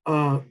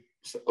 A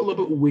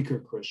little bit weaker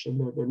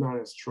Christian. They're not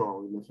as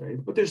strong in the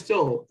faith, but they're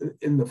still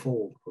in the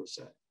fold per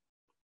se.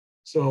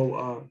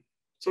 So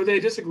they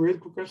disagree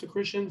with progressive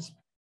Christians,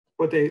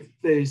 but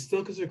they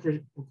still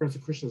consider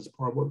progressive Christians as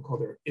part of what we call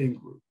their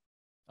in-group.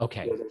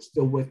 Okay. They're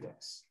still with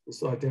us. They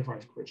still identify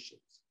as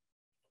Christians.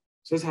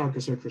 So that's how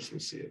conservative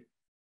Christians see it.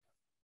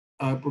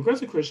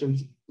 Progressive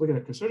Christians, looking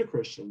at conservative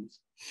Christians,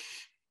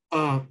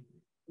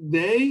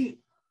 they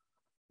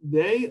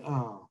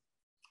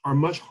are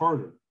much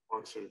harder on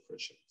conservative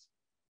Christians.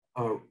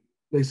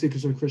 They see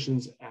conservative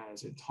Christians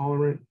as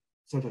intolerant,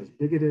 sometimes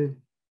bigoted,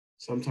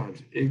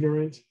 sometimes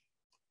ignorant.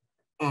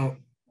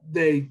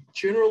 They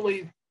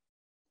generally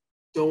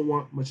don't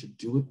want much to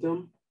do with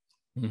them,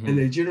 and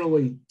they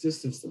generally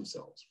distance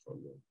themselves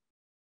from them.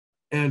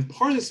 And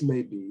part of this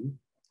may be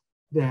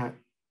that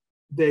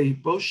they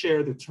both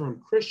share the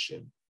term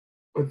Christian,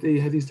 but they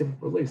have these different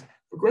beliefs.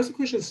 Progressive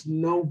Christians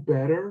know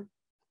better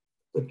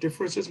the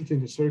differences between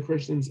conservative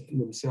Christians and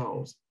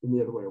themselves than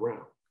the other way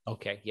around.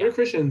 Okay, yeah. Conservative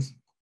Christians,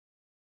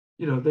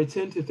 they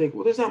tend to think,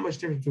 well, there's not much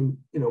difference between,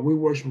 we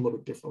worship a little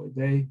bit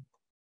differently.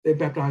 They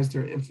baptize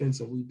their infants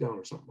and we don't,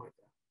 or something like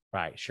that.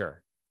 Right,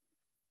 sure.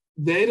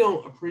 They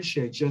don't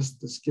appreciate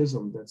just the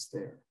schism that's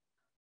there.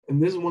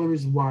 And this is one of the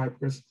reasons why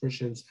progressive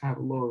Christians have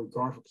a lower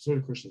regard for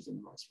conservative Christians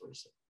and vice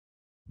versa.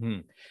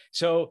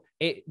 So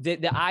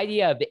the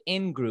idea of the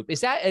in-group,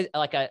 is that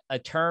like a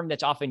term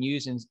that's often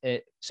used in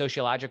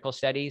sociological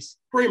studies?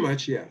 Pretty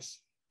much, yes.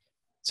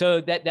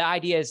 So that the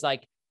idea is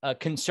like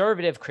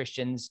conservative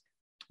Christians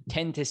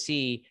tend to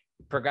see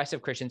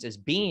progressive Christians as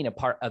being a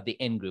part of the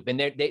in-group. And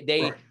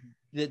right.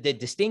 the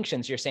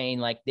distinctions you're saying,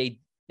 like they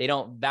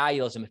don't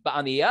value them. But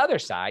on the other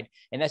side,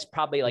 and that's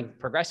probably like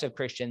progressive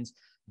Christians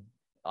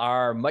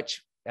are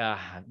much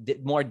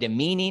more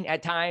demeaning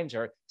at times,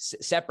 or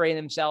separating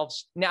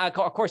themselves. Now,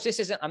 of course, this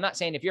isn't, I'm not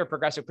saying if you're a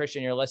progressive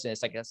Christian, you're listening,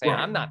 it's like I'm saying, right.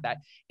 I'm not that.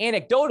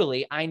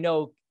 Anecdotally, I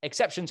know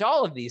exceptions to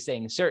all of these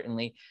things,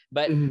 certainly,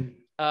 but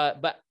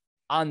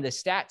on the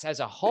stats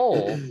as a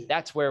whole,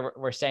 that's where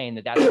we're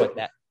saying that's what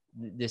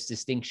this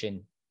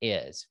distinction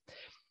is.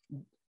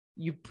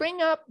 You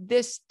bring up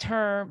this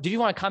term. Did you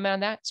want to comment on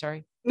that?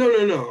 Sorry.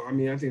 No. I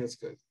mean, I think that's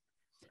good.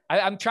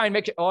 I'm trying to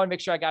make sure. I want to make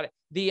sure I got it.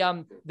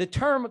 The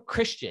term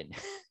Christian.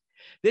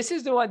 This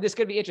is the one that's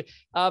going to be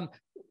interesting.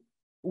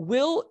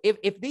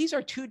 If these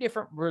are two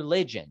different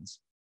religions,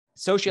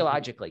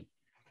 sociologically,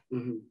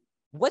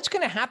 what's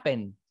going to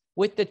happen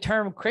with the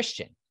term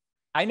Christian?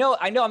 I know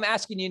I'm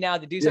asking you now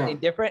to do something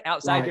different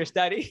outside your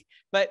study,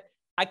 but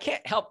I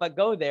can't help but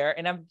go there.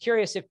 And I'm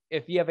curious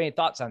if you have any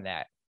thoughts on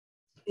that.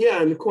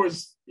 Yeah. And of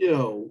course,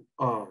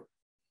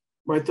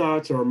 my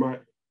thoughts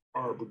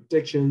are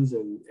predictions,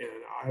 and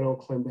I don't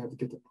claim to have to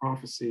get the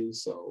prophecy.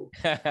 So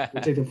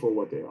we'll take them for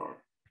what they are.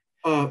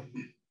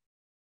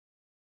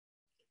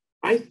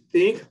 I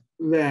think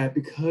that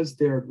because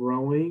they're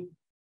growing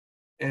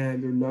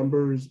and their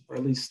numbers are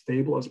at least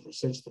stable as a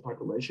percentage of the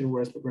population,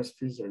 whereas progressive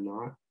Christians are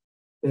not,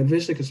 then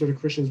eventually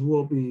conservative Christians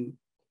will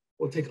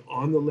take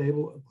on the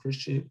label of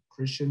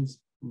Christians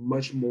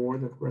much more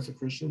than progressive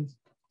Christians.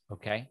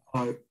 Okay.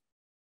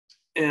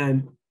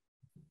 And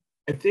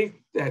I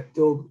think that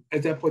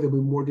at that point, there'll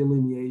be more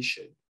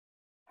delineation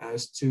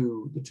as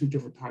to the two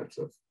different types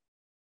of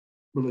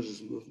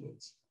religious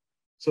movements.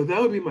 So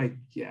that would be my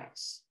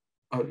guess.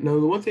 Now,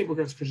 the one thing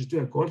progressive Christians do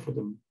have going for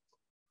them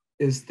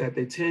is that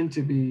they tend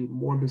to be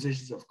more in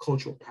positions of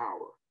cultural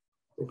power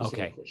than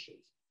conservative Christians.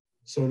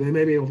 So they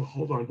may be able to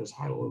hold on to this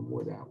title a little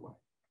more that way.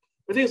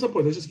 But I think at some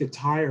point they'll just get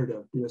tired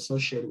of being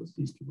associated with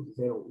these people that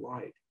they don't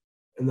like,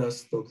 and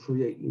thus they'll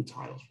create new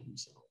titles for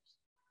themselves.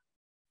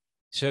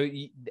 So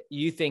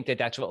you think that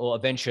that's what will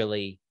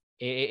eventually,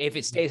 if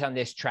it stays on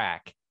this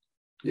track,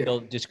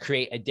 they'll just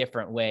create a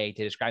different way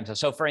to describe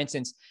themselves. So for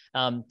instance,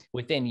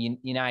 within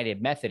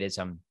United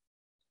Methodism,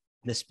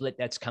 the split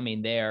that's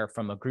coming there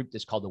from a group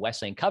that's called the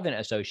Wesleyan Covenant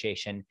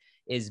Association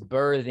is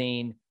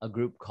birthing a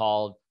group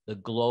called the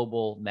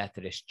Global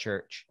Methodist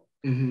Church.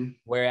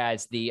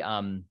 Whereas the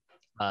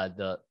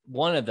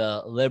one of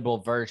the liberal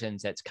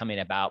versions that's coming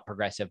about,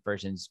 progressive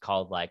versions,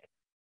 called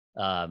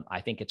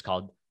I think it's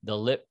called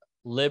the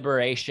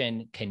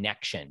Liberation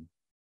Connection,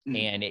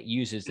 and it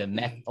uses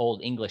the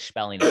old English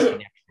spelling of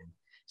connection.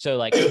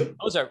 So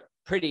those are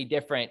pretty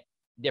different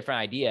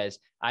ideas.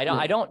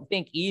 I don't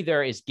think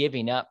either is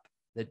giving up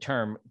the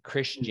term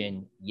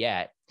Christian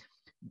yet,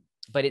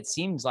 but it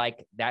seems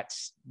like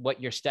that's what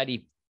your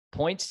study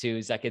points to,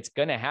 is like it's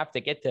going to have to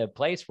get to a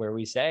place where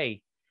we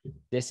say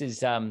this is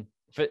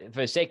for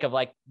the sake of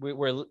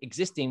we're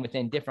existing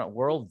within different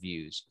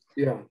worldviews.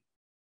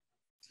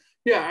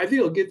 Yeah, I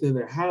think I'll get to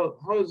that. How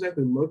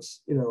exactly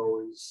looks,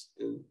 is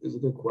a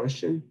good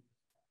question.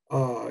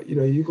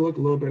 You can look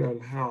a little bit on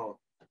how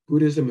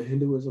Buddhism and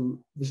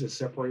Hinduism this is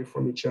separate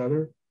from each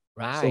other.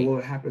 Right. So will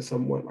it happen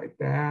somewhat like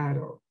that,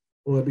 or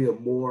will it be a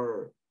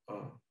more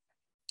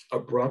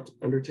abrupt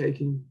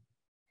undertaking?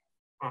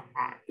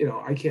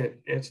 I can't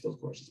answer those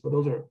questions, but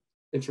those are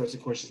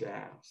interesting questions to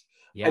ask.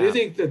 Yeah. I do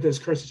think that this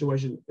current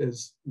situation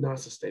is not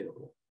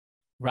sustainable.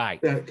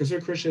 Right. that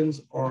conservative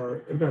Christians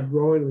are, in fact,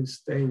 growingly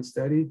staying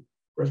steady,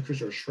 progressive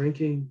Christians are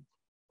shrinking.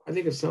 I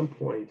think at some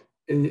point,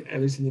 at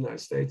least in the United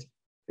States,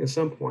 at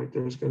some point,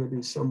 there's going to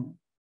be some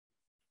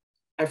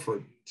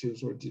effort to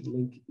sort of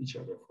delink each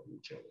other from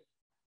each other.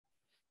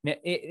 Now,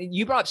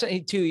 you brought up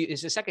something too.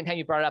 It's the second time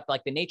you brought up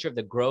like the nature of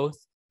the growth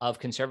of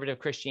conservative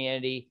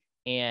Christianity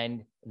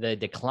and the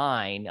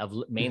decline of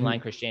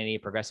mainline Christianity,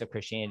 progressive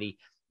Christianity.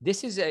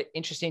 This is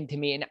interesting to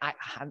me, and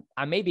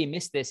I maybe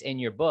missed this in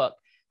your book,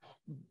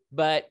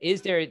 but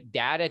is there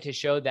data to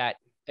show that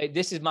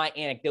this is my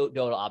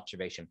anecdotal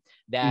observation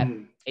that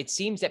it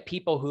seems that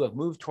people who have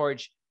moved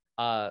towards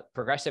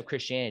progressive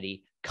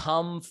Christianity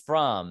come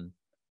from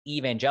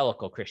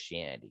evangelical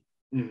Christianity.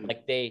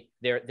 Like they're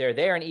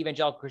there in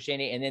evangelical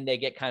Christianity, and then they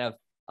get kind of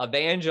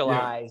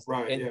evangelized,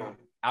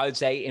 I would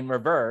say in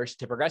reverse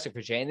to progressive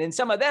Christianity. And then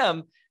some of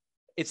them,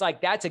 it's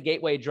like that's a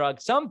gateway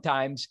drug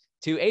sometimes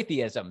to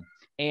atheism.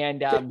 And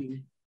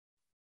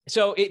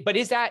but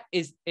is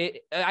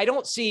it? I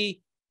don't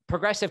see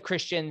progressive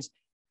Christians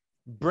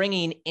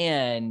bringing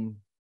in,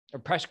 or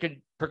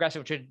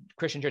progressive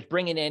Christian church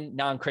bringing in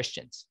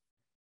non-Christians,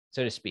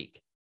 so to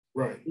speak.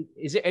 Right.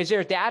 Is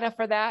there data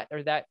for that,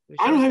 or that?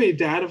 I don't have any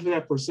data for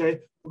that per se.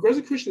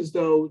 Progressive Christians,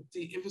 though,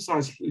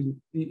 de-emphasize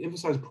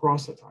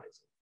proselytizing.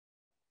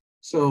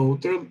 So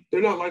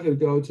they're not likely to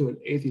go to an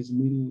atheist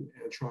meeting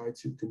and try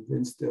to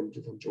convince them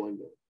to come join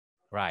them.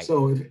 Right.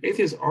 So if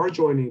atheists are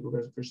joining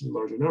progressive Christians in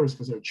larger numbers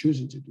because they're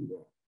choosing to do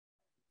that.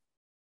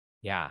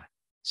 Yeah.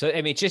 So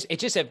I mean,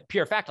 it's just a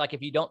pure fact. Like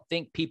if you don't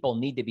think people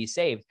need to be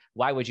saved,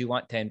 why would you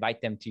want to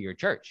invite them to your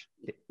church?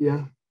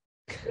 Yeah.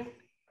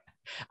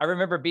 I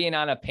remember being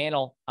on a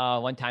panel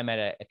one time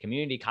at a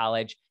community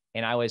college,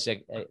 and I was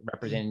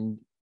representing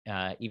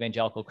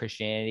evangelical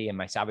Christianity in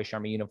my Salvation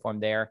Army uniform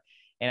there.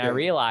 And I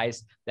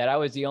realized that I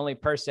was the only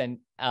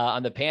person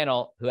on the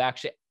panel who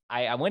actually,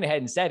 I went ahead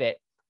and said it,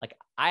 like,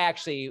 I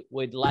actually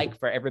would like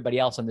for everybody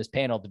else on this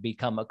panel to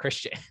become a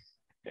Christian.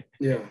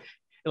 Yeah.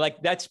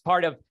 Like that's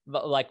part of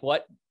like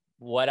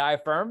what I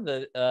affirm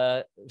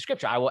the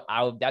scripture.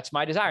 That's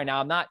my desire.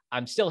 Now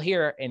I'm still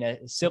here in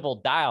a civil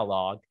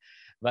dialogue,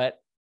 but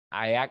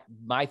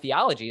my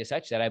theology is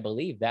such that I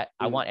believe that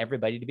I want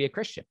everybody to be a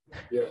Christian.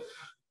 Yeah.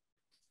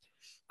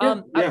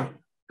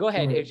 Go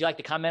ahead. Would you like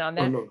to comment on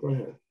that? No, go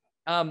ahead.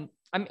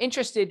 I'm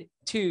interested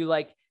too,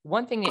 like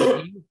one thing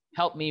that you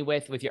helped me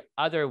with your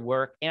other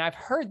work, and I've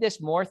heard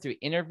this more through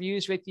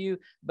interviews with you,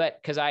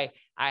 but because I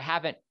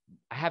haven't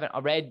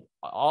read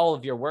all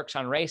of your works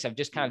on race, I've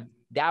just kind of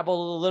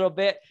dabbled a little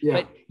bit,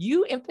 but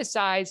you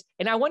emphasize,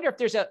 and I wonder if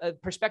there's a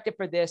perspective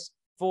for this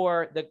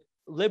for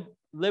the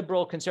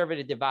liberal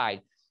conservative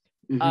divide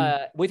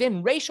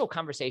within racial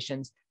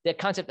conversations, the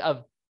concept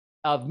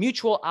of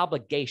mutual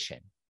obligation.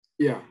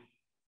 Yeah.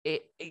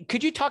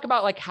 Could you talk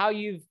about like how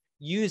you've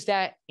used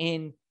that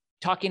in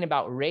talking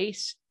about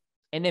race?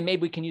 And then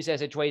maybe we can use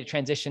that as a way to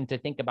transition to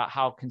think about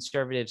how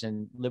conservatives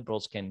and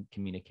liberals can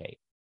communicate.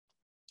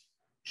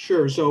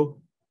 Sure.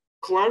 So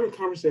collaborative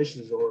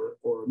conversations or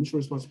mutual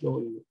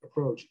responsibility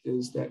approach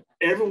is that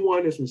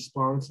everyone is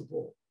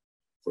responsible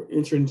for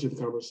entering into the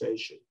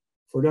conversation,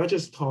 for not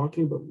just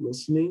talking, but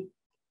listening,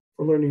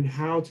 for learning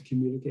how to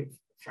communicate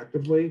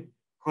effectively,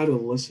 how to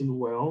listen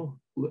well,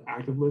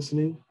 active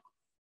listening.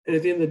 And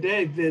at the end of the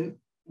day, then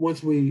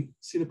once we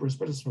see the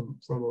perspectives from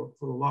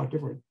a lot of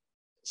different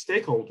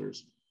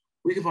stakeholders,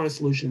 we can find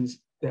solutions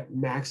that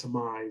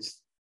maximize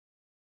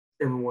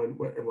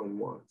what everyone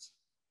wants.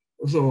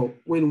 So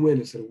win-win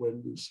instead of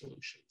win-lose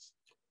solutions.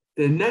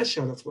 In a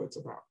nutshell, that's what it's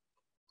about.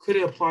 Could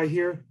it apply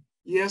here?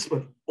 Yes,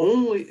 but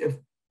only if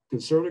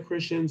conservative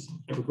Christians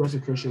and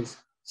progressive Christians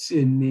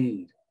see a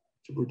need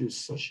to produce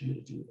such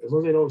unity. As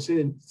long as they don't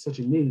see such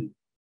a need,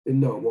 then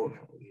no, it won't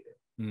happen either.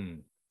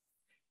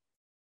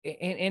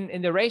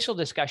 In the racial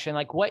discussion,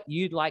 like what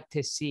you'd like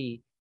to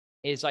see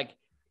is like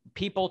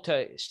people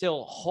to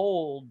still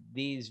hold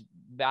these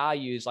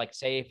values, like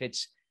say if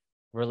it's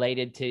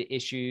related to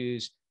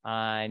issues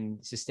on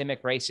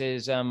systemic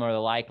racism or the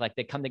like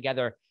they come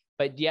together,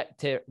 but yet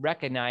to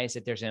recognize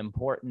that there's an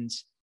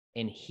importance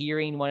in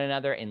hearing one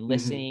another and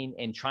listening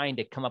and trying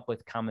to come up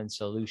with common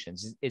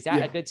solutions. Is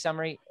that a good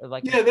summary?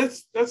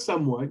 That's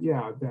somewhat,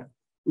 that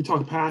we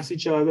talk past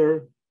each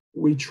other.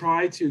 We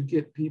try to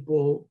get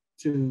people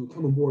to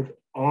come on board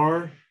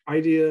our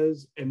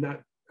ideas and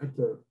not have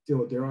to deal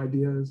with their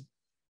ideas.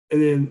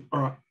 And then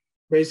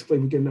basically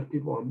we get enough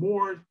people on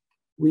board,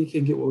 we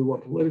can get what we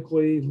want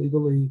politically,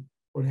 legally,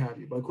 what have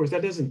you. But of course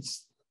that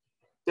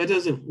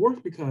doesn't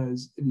work,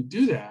 because if you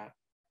do that,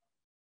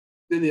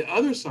 then the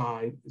other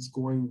side is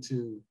going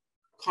to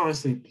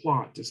constantly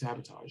plot to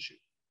sabotage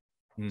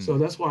you. So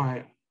that's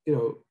why,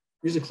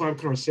 using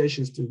collaborative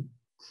conversations to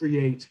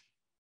create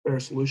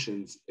better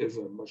solutions is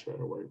a much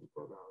better way to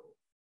go about it.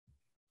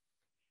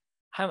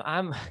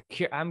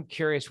 I'm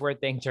curious where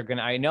things are going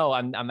to. I know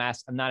I'm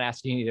not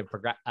asking you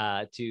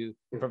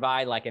to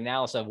provide like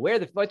analysis of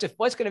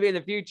what's going to be in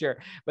the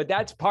future, but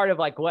that's part of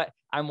like what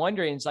I'm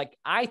wondering is like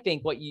I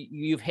think what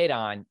you've hit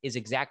on is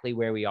exactly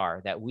where we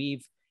are. That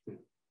we've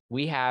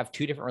we have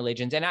two different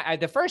religions.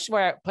 And the first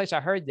place I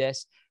heard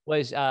this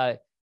was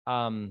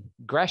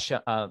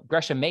Greshamation.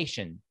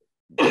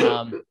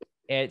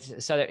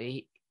 It's so that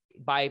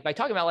by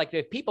talking about like,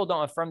 if people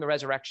don't affirm the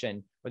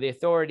resurrection or the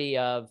authority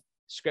of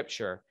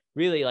Scripture,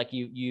 really, like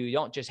you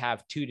don't just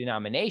have two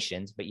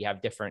denominations, but you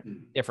have different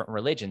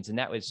religions. And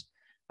that was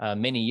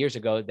many years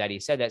ago that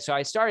he said that. So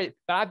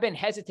but I've been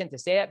hesitant to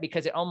say that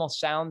because it almost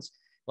sounds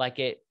like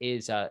it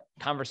is a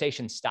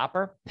conversation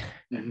stopper.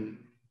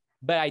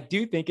 But I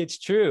do think it's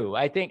true.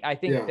 I think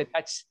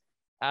that's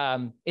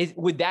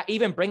would that,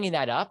 even bringing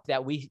that up,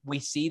 that we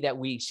see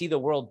the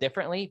world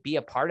differently, be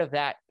a part of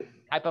that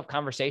type of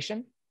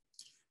conversation?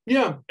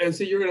 Yeah, and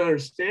so you're going to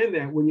understand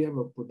that when you have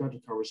a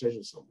productive conversation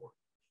with someone,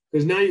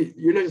 because now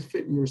you're not just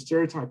fitting your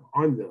stereotype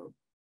on them,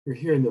 you're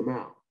hearing them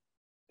out.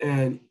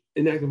 And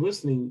in active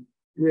listening,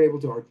 you're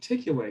able to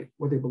articulate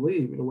what they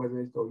believe in a way that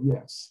they go,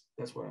 yes,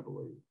 that's what I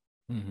believe.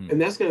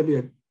 And that's going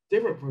to be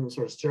different from the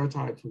sort of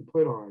stereotypes we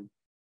put on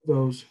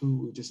those who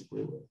we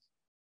disagree with.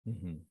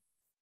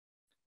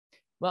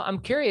 Well, I'm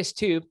curious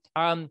too.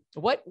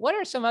 What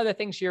are some other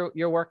things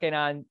you're working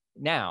on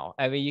now?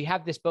 I mean, you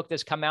have this book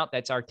that's come out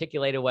that's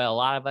articulated what a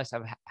lot of us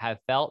have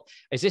felt.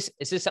 Is this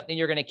something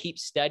you're going to keep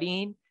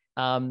studying?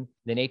 The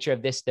nature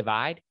of this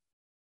divide?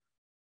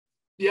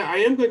 Yeah, I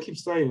am going to keep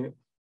studying it.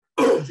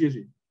 Excuse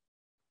me.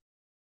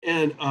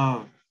 And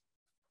I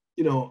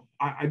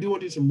do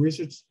want to do some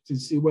research to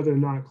see whether or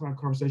not cloud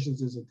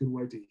conversations is a good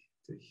way to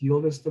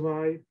heal this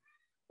divide.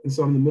 And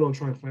so I'm in the middle of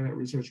trying to find that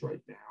research right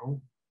now.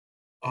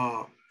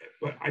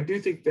 But I do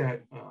think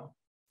that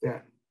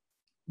that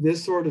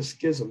this sort of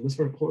schism, this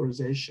sort of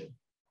polarization,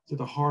 is at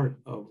the heart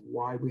of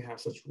why we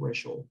have such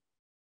racial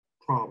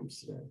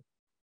problems today.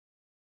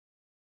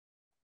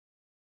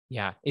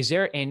 Yeah. Is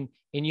there, and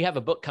you have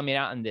a book coming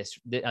out on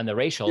the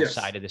racial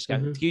side of this.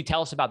 Can you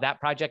tell us about that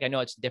project? I know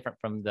it's different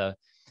from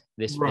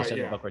this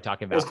other book we're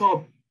talking about. It's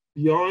called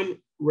Beyond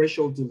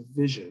Racial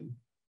Division.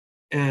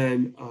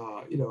 And,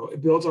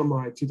 it builds on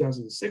my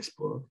 2006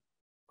 book.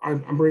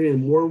 I'm bringing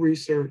in more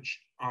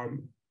research.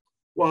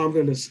 While I'm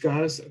going to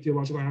discuss a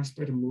theological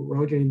aspect, I'm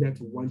relegating that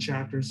to one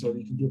chapter so that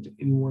you can give to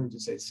anyone and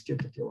just say, skip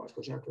the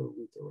theological chapter and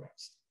read the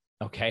rest.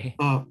 Okay.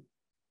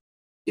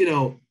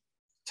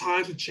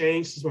 Times have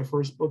changed since my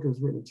first book. It was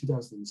written in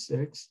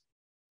 2006.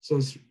 So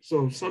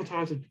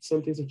sometimes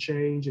some things have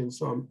changed, and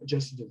so I'm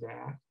adjusting to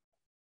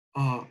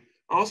that.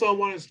 Also, I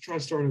wanted to try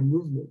to start a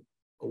movement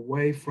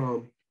away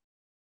from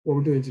what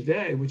we're doing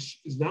today,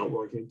 which is not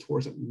working,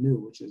 towards something new,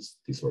 which is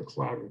these sort of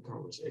collaborative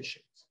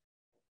conversations.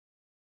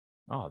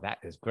 Oh, that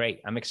is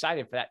great. I'm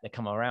excited for that to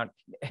come around.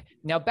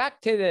 Now, back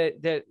to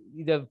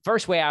the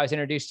first way I was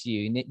introduced to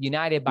you,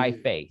 United by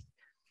Faith.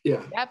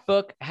 Yeah. That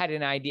book had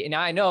an idea. Now,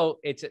 I know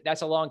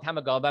that's a long time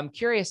ago, but I'm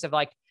curious of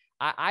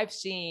I've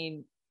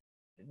seen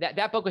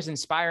that book was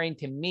inspiring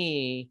to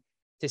me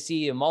to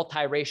see a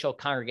multiracial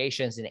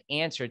congregation as an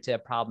answer to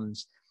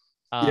problems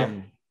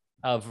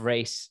of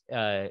race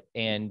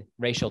and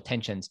racial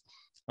tensions.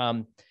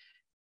 But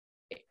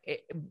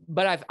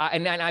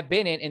I've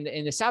been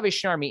in the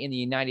Salvation Army in the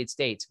United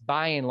States,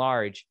 by and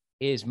large,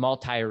 is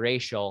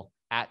multiracial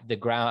at the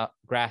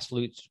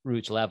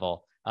grassroots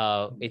level.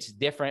 It's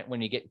different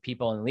when you get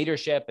people in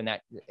leadership, and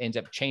that ends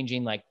up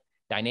changing like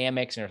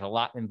dynamics, and there's a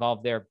lot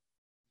involved there.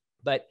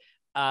 But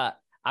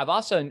I've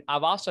also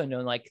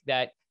known like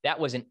that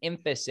was an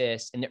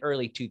emphasis in the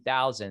early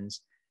 2000s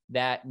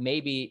that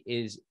maybe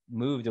is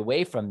moved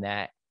away from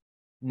that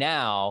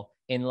now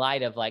in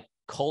light of like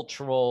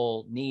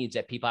cultural needs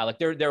that people have. Like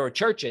there were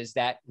churches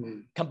that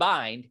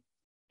combined,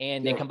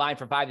 and they combined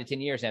for 5 to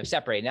 10 years and have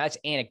separated. Now that's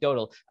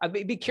anecdotal. I'd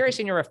be curious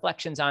in your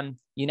reflections on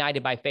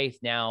United by Faith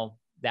now,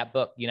 that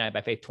book, United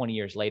by Faith, 20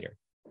 years later.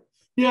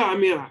 Yeah, I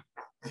mean,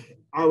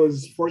 I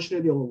was fortunate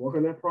to be able to work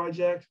on that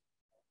project.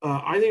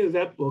 I think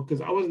that book,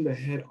 because I wasn't the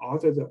head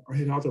author, our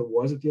head author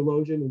was a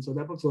theologian, and so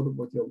that book's a little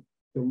bit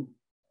more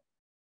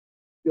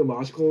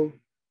theological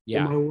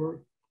in my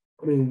work.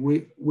 I mean,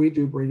 we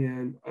do bring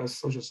in as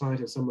social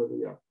scientists some of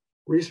the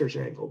research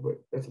angle,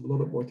 but that's a little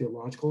bit more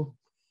theological.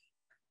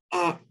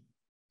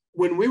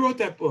 When we wrote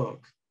that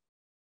book,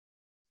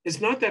 it's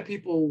not that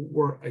people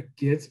were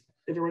against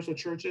interracial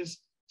churches,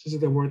 it's just that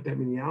there weren't that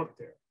many out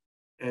there,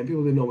 and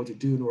people didn't know what to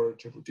do in order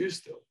to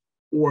produce them,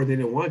 or they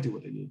didn't want to do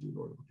what they need to do in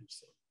order to produce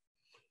them.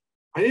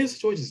 I think the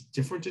situation is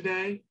different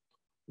today.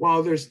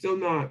 While there's still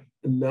not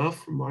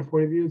enough from my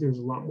point of view, there's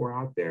a lot more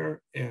out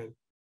there, and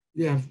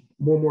you have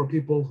more and more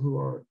people who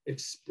are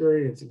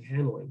experienced in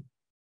handling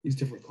these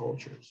different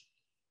cultures.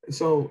 And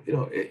so, I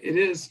think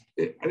it's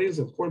an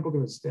important book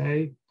in its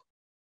day.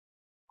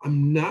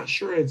 I'm not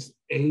sure it's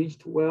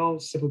aged well,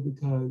 simply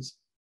because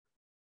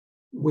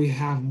we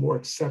have more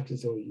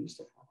acceptance than we used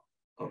to have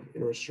of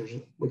interracial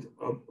churches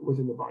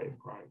within the body of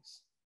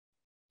Christ.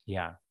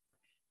 Yeah.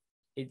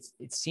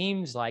 It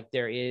seems like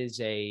there is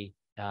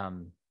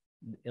I'll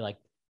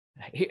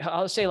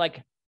say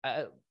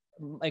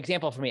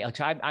example for me. Like,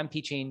 so I'm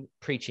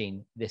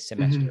preaching this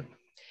semester.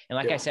 And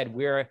like I said,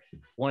 we're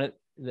one of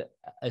the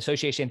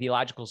Association of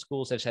Theological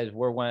Schools that says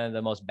we're one of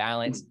the most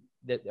balanced,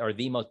 or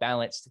the most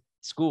balanced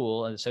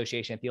school, an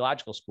association of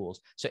theological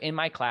schools. So in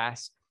my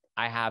class,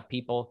 I have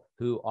people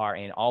who are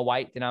in all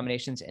white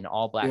denominations and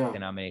all black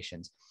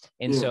denominations.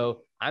 And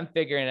so I'm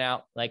figuring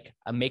out, like,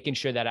 I'm making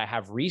sure that I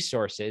have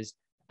resources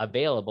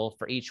available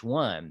for each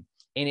one.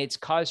 And it's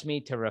caused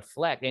me to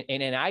reflect.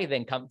 And I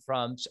then come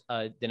from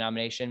a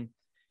denomination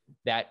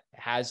that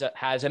has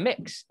a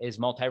mix, is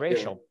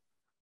multiracial.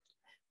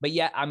 But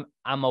yet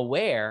I'm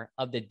aware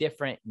of the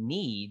different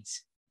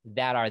needs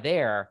that are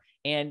there.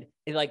 And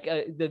like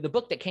the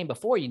book that came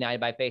before United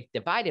by Faith,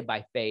 Divided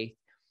by Faith,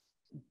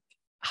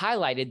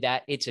 highlighted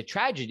that it's a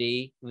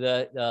tragedy.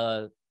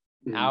 The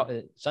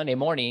Sunday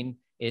morning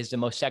is the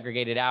most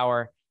segregated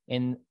hour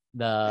in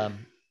the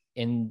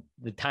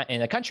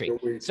country.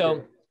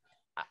 So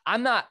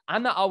I'm not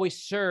always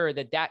sure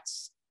that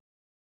that's,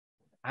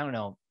 I don't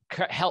know,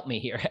 help me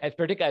here,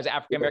 particularly as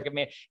African American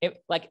man,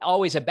 like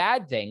always a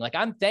bad thing. Like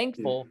I'm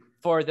thankful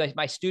for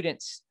my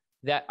students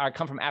that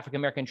come from African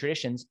American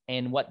traditions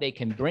and what they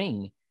can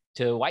bring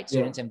to white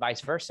students and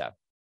vice versa.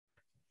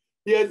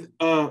 Yeah,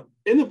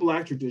 in the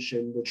Black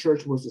tradition, the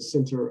church was the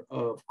center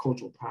of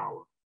cultural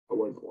power at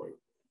one point.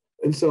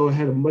 And so it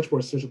had a much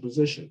more central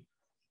position.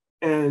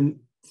 And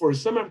for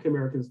some African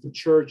Americans, the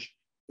church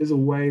is a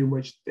way in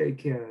which they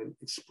can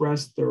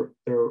express their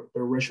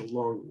racial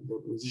longing, the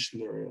position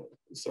they're in.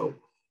 And so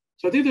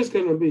I think there's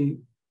going to be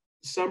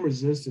some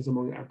resistance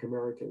among African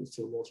Americans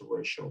to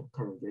multiracial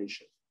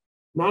congregation.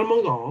 Not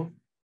among all,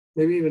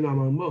 maybe even not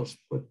among most,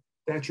 but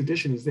that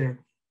tradition is there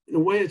in a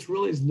way it's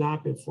really has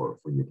not been for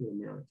European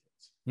Americans.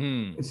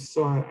 And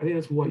so I think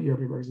that's what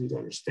European Americans need to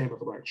understand about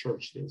the Black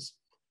church is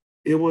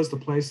it was the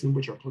place in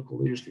which our political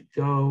leaders could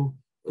go.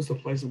 It was the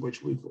place in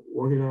which we could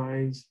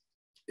organize.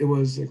 It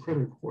was an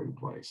incredibly important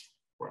place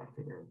for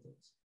African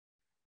Americans.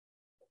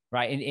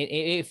 Right. And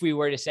if we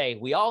were to say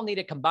we all need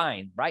to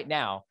combine right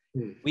now,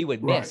 we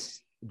would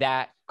miss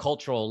that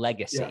cultural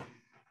legacy.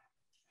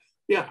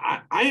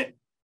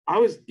 I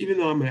was, even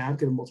though I'm an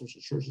advocate of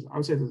multiracial churches, I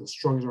would say that the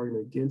strongest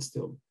argument against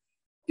them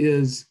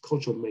is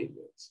cultural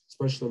maintenance,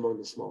 especially among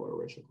the smaller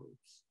racial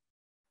groups.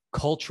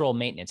 Cultural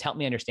maintenance. Help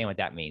me understand what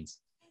that means.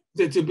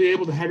 To be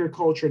able to have your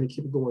culture and to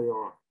keep it going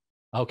on.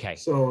 Okay.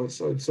 So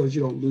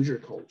you don't lose your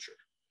culture.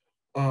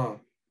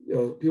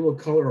 People of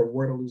color are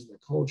worried about losing their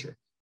culture.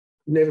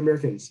 Native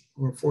Americans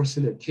were forced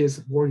to send their kids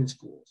to boarding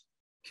schools.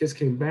 Kids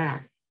came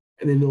back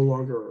and they no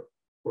longer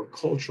were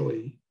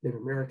culturally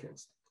Native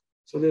Americans.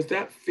 So there's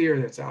that fear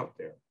that's out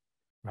there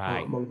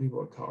among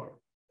people of color.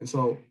 And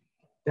so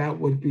that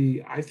would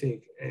be, I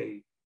think,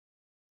 a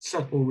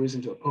acceptable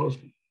reason to oppose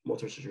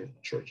multiracial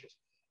churches.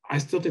 I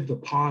still think the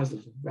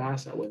positives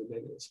vast outweigh the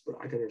negatives, but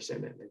I can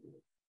understand that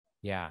negative.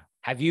 Yeah.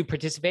 Have you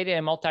participated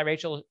in a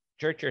multiracial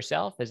church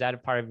yourself? Is that a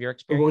part of your I'm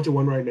experience? going to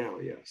one right now,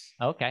 yes.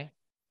 Okay.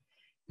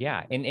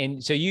 Yeah.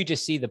 And so you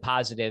just see the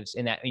positives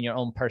in your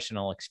own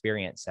personal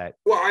experience.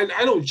 Well,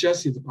 I don't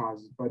just see the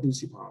positives, but I do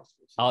see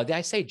positives. Oh, did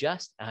I say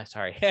just?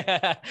 Sorry.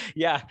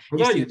 Yeah. I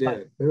thought you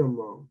did. Maybe I'm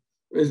wrong.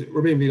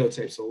 We're being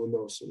videotaped, so we'll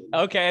know soon.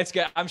 Okay, it's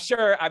good. I'm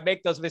sure I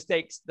make those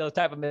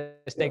type of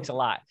mistakes a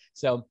lot.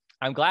 So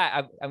I'm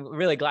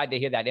really glad to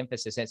hear that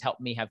emphasis, and it's helped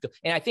me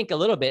and I think a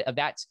little bit of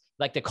that's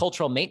like the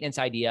cultural maintenance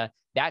idea.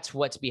 That's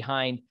what's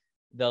behind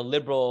the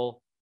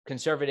liberal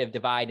conservative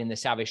divide in the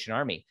Salvation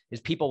Army, is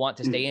people want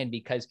to stay in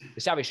because the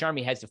Salvation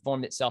Army has to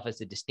form itself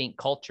as a distinct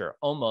culture,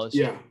 almost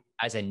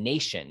as a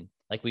nation.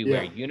 Like we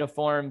wear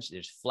uniforms,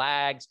 there's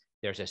flags,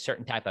 there's a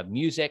certain type of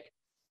music,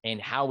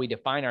 and how we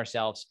define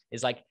ourselves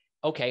is like,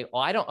 okay,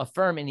 well, I don't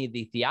affirm any of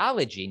the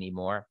theology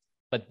anymore,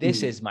 but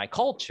this is my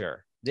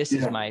culture. This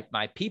is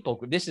my people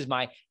group. This is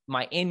my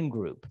in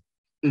group.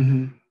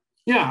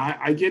 Yeah,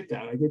 I get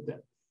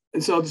that.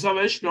 And so the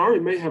Salvation Army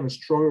may have a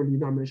stronger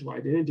denominational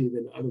identity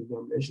than other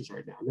denominations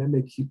right now. And that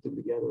may keep them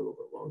together a little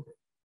bit longer.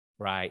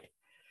 Right.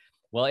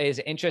 Well, it is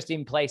an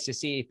interesting place to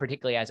see,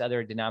 particularly as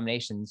other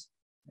denominations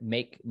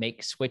make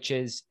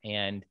switches,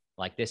 and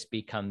like this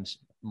becomes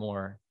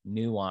more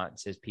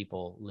nuanced as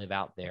people live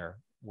out their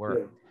work.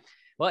 Yeah.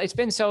 Well, it's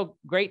been so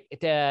great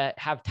to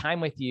have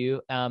time with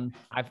you.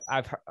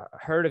 I've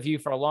heard of you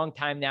for a long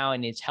time now,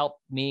 and it's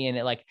helped me.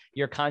 And like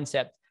your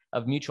concept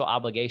of mutual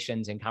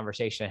obligations and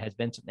conversation has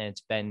been something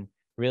that's been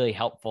really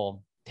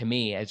helpful to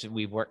me as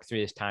we've worked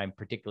through this time,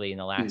 particularly in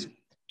the last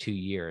 2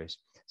 years.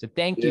 So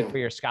thank you for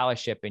your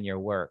scholarship and your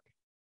work.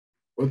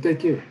 Well,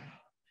 thank you.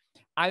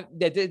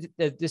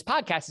 This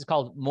podcast is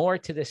called More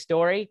to the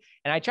Story.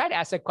 And I try to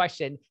ask a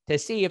question to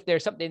see if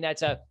there's something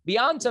that's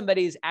beyond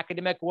somebody's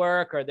academic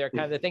work or their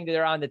kind of the thing that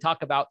they're on to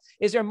talk about.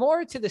 Is there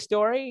more to the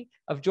story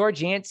of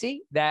George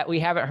Yancey that we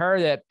haven't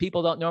heard, that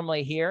people don't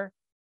normally hear?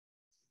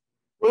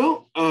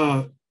 Well,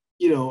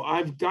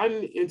 I've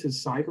gotten into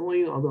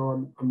cycling,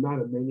 although I'm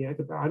not a maniac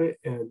about it.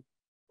 And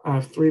I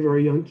have 3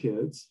 very young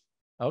kids.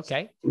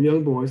 Okay. 3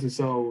 young boys. And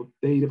so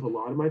they eat up a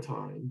lot of my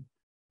time.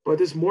 But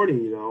this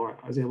morning,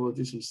 I was able to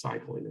do some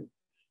cycling.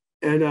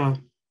 And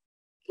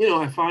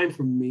I find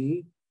for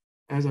me,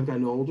 as I've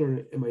gotten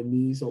older and my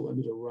knees don't let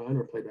me to run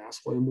or play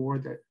basketball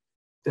anymore,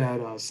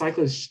 that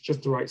cycling is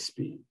just the right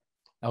speed.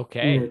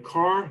 Okay. In a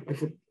car,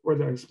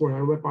 where I was born,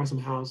 I went by some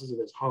houses and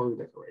there's Halloween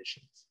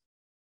decorations.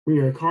 when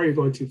you're in a car, you're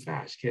going too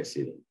fast. You can't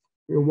see them.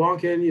 You're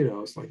walking,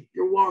 it's like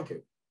you're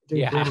walking.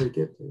 Yeah. To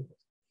get things.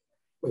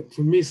 But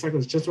for me, cycling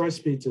is just the right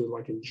speed to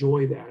like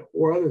enjoy that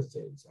or other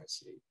things I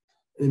see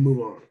and then move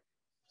on.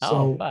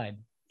 Oh, fun.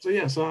 So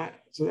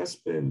that's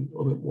been a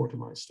little bit more to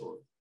my story.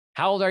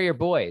 How old are your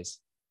boys?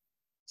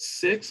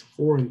 6,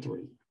 4, and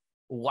 3.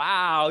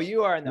 Wow,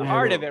 you are in the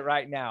heart of it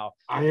right now.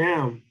 I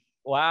am.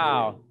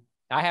 Wow.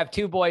 I have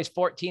 2 boys,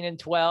 14 and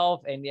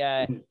 12, and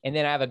then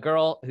I have a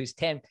girl who's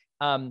 10.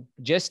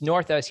 Just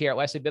north of us here at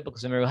Wesley Biblical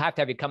Seminary, we'll have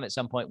to have you come at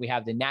some point. We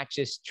have the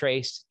Natchez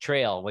Trace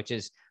Trail, which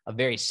is a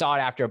very sought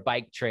after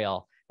bike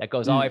trail that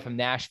goes all the way from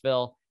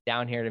Nashville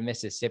down here to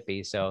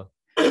Mississippi. So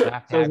we'll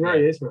have to That's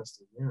very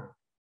interesting. Yeah.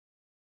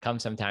 Come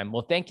sometime.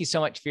 Well, thank you so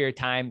much for your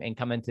time and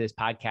coming to this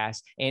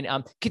podcast. And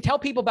could tell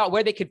people about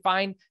where they could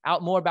find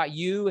out more about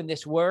you and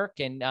this work.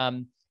 And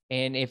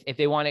if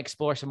they want to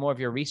explore some more of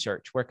your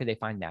research, where could they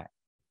find that?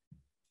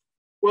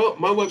 Well,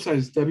 my website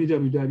is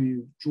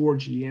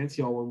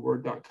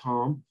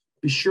www.georgeyancey.com.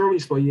 Be sure when you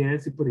spell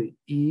Yancey, put an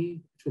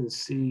E between the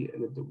C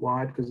and the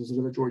Y, because there's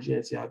another George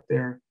Yancey out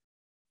there.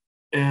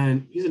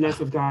 And he's a nice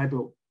enough guy,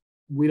 but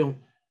we don't,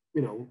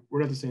 we're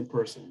not the same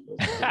person.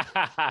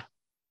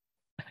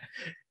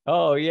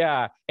 Oh,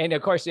 yeah. And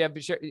of course, you have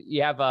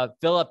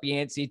Philip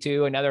Yancey,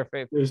 too, another.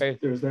 There's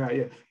that,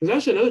 yeah. There's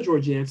actually another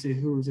George Yancey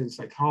who's in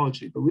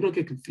psychology, but we don't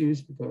get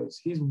confused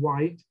because he's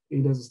white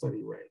and he doesn't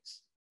study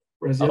race.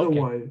 Whereas the other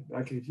one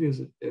I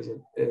confuse is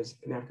an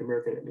African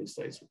American that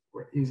studies.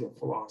 He's a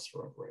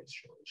philosopher of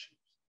racial issues.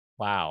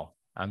 Wow,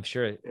 I'm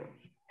sure. Yeah.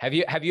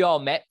 Have you all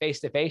met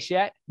face to face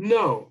yet?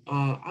 No,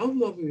 I don't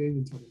know if we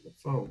even talked on the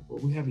phone,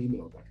 but we have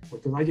email back and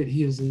forth because I get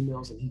his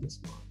emails and he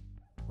gets mine.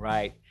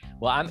 Right.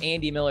 Well, I'm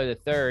Andy Miller the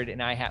third,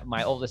 and I have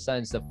my oldest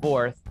son's the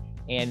fourth,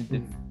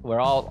 and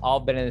we're all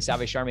been in the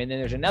Salvation Army. And then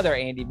there's another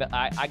Andy, but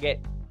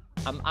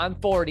I'm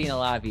forwarding a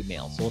lot of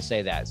emails. So we'll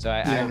say that. So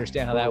I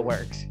understand how that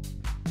works.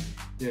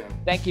 Yeah.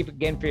 Thank you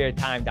again for your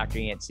time, Dr.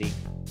 Yancey.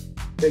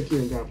 Thank you,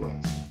 and God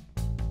bless.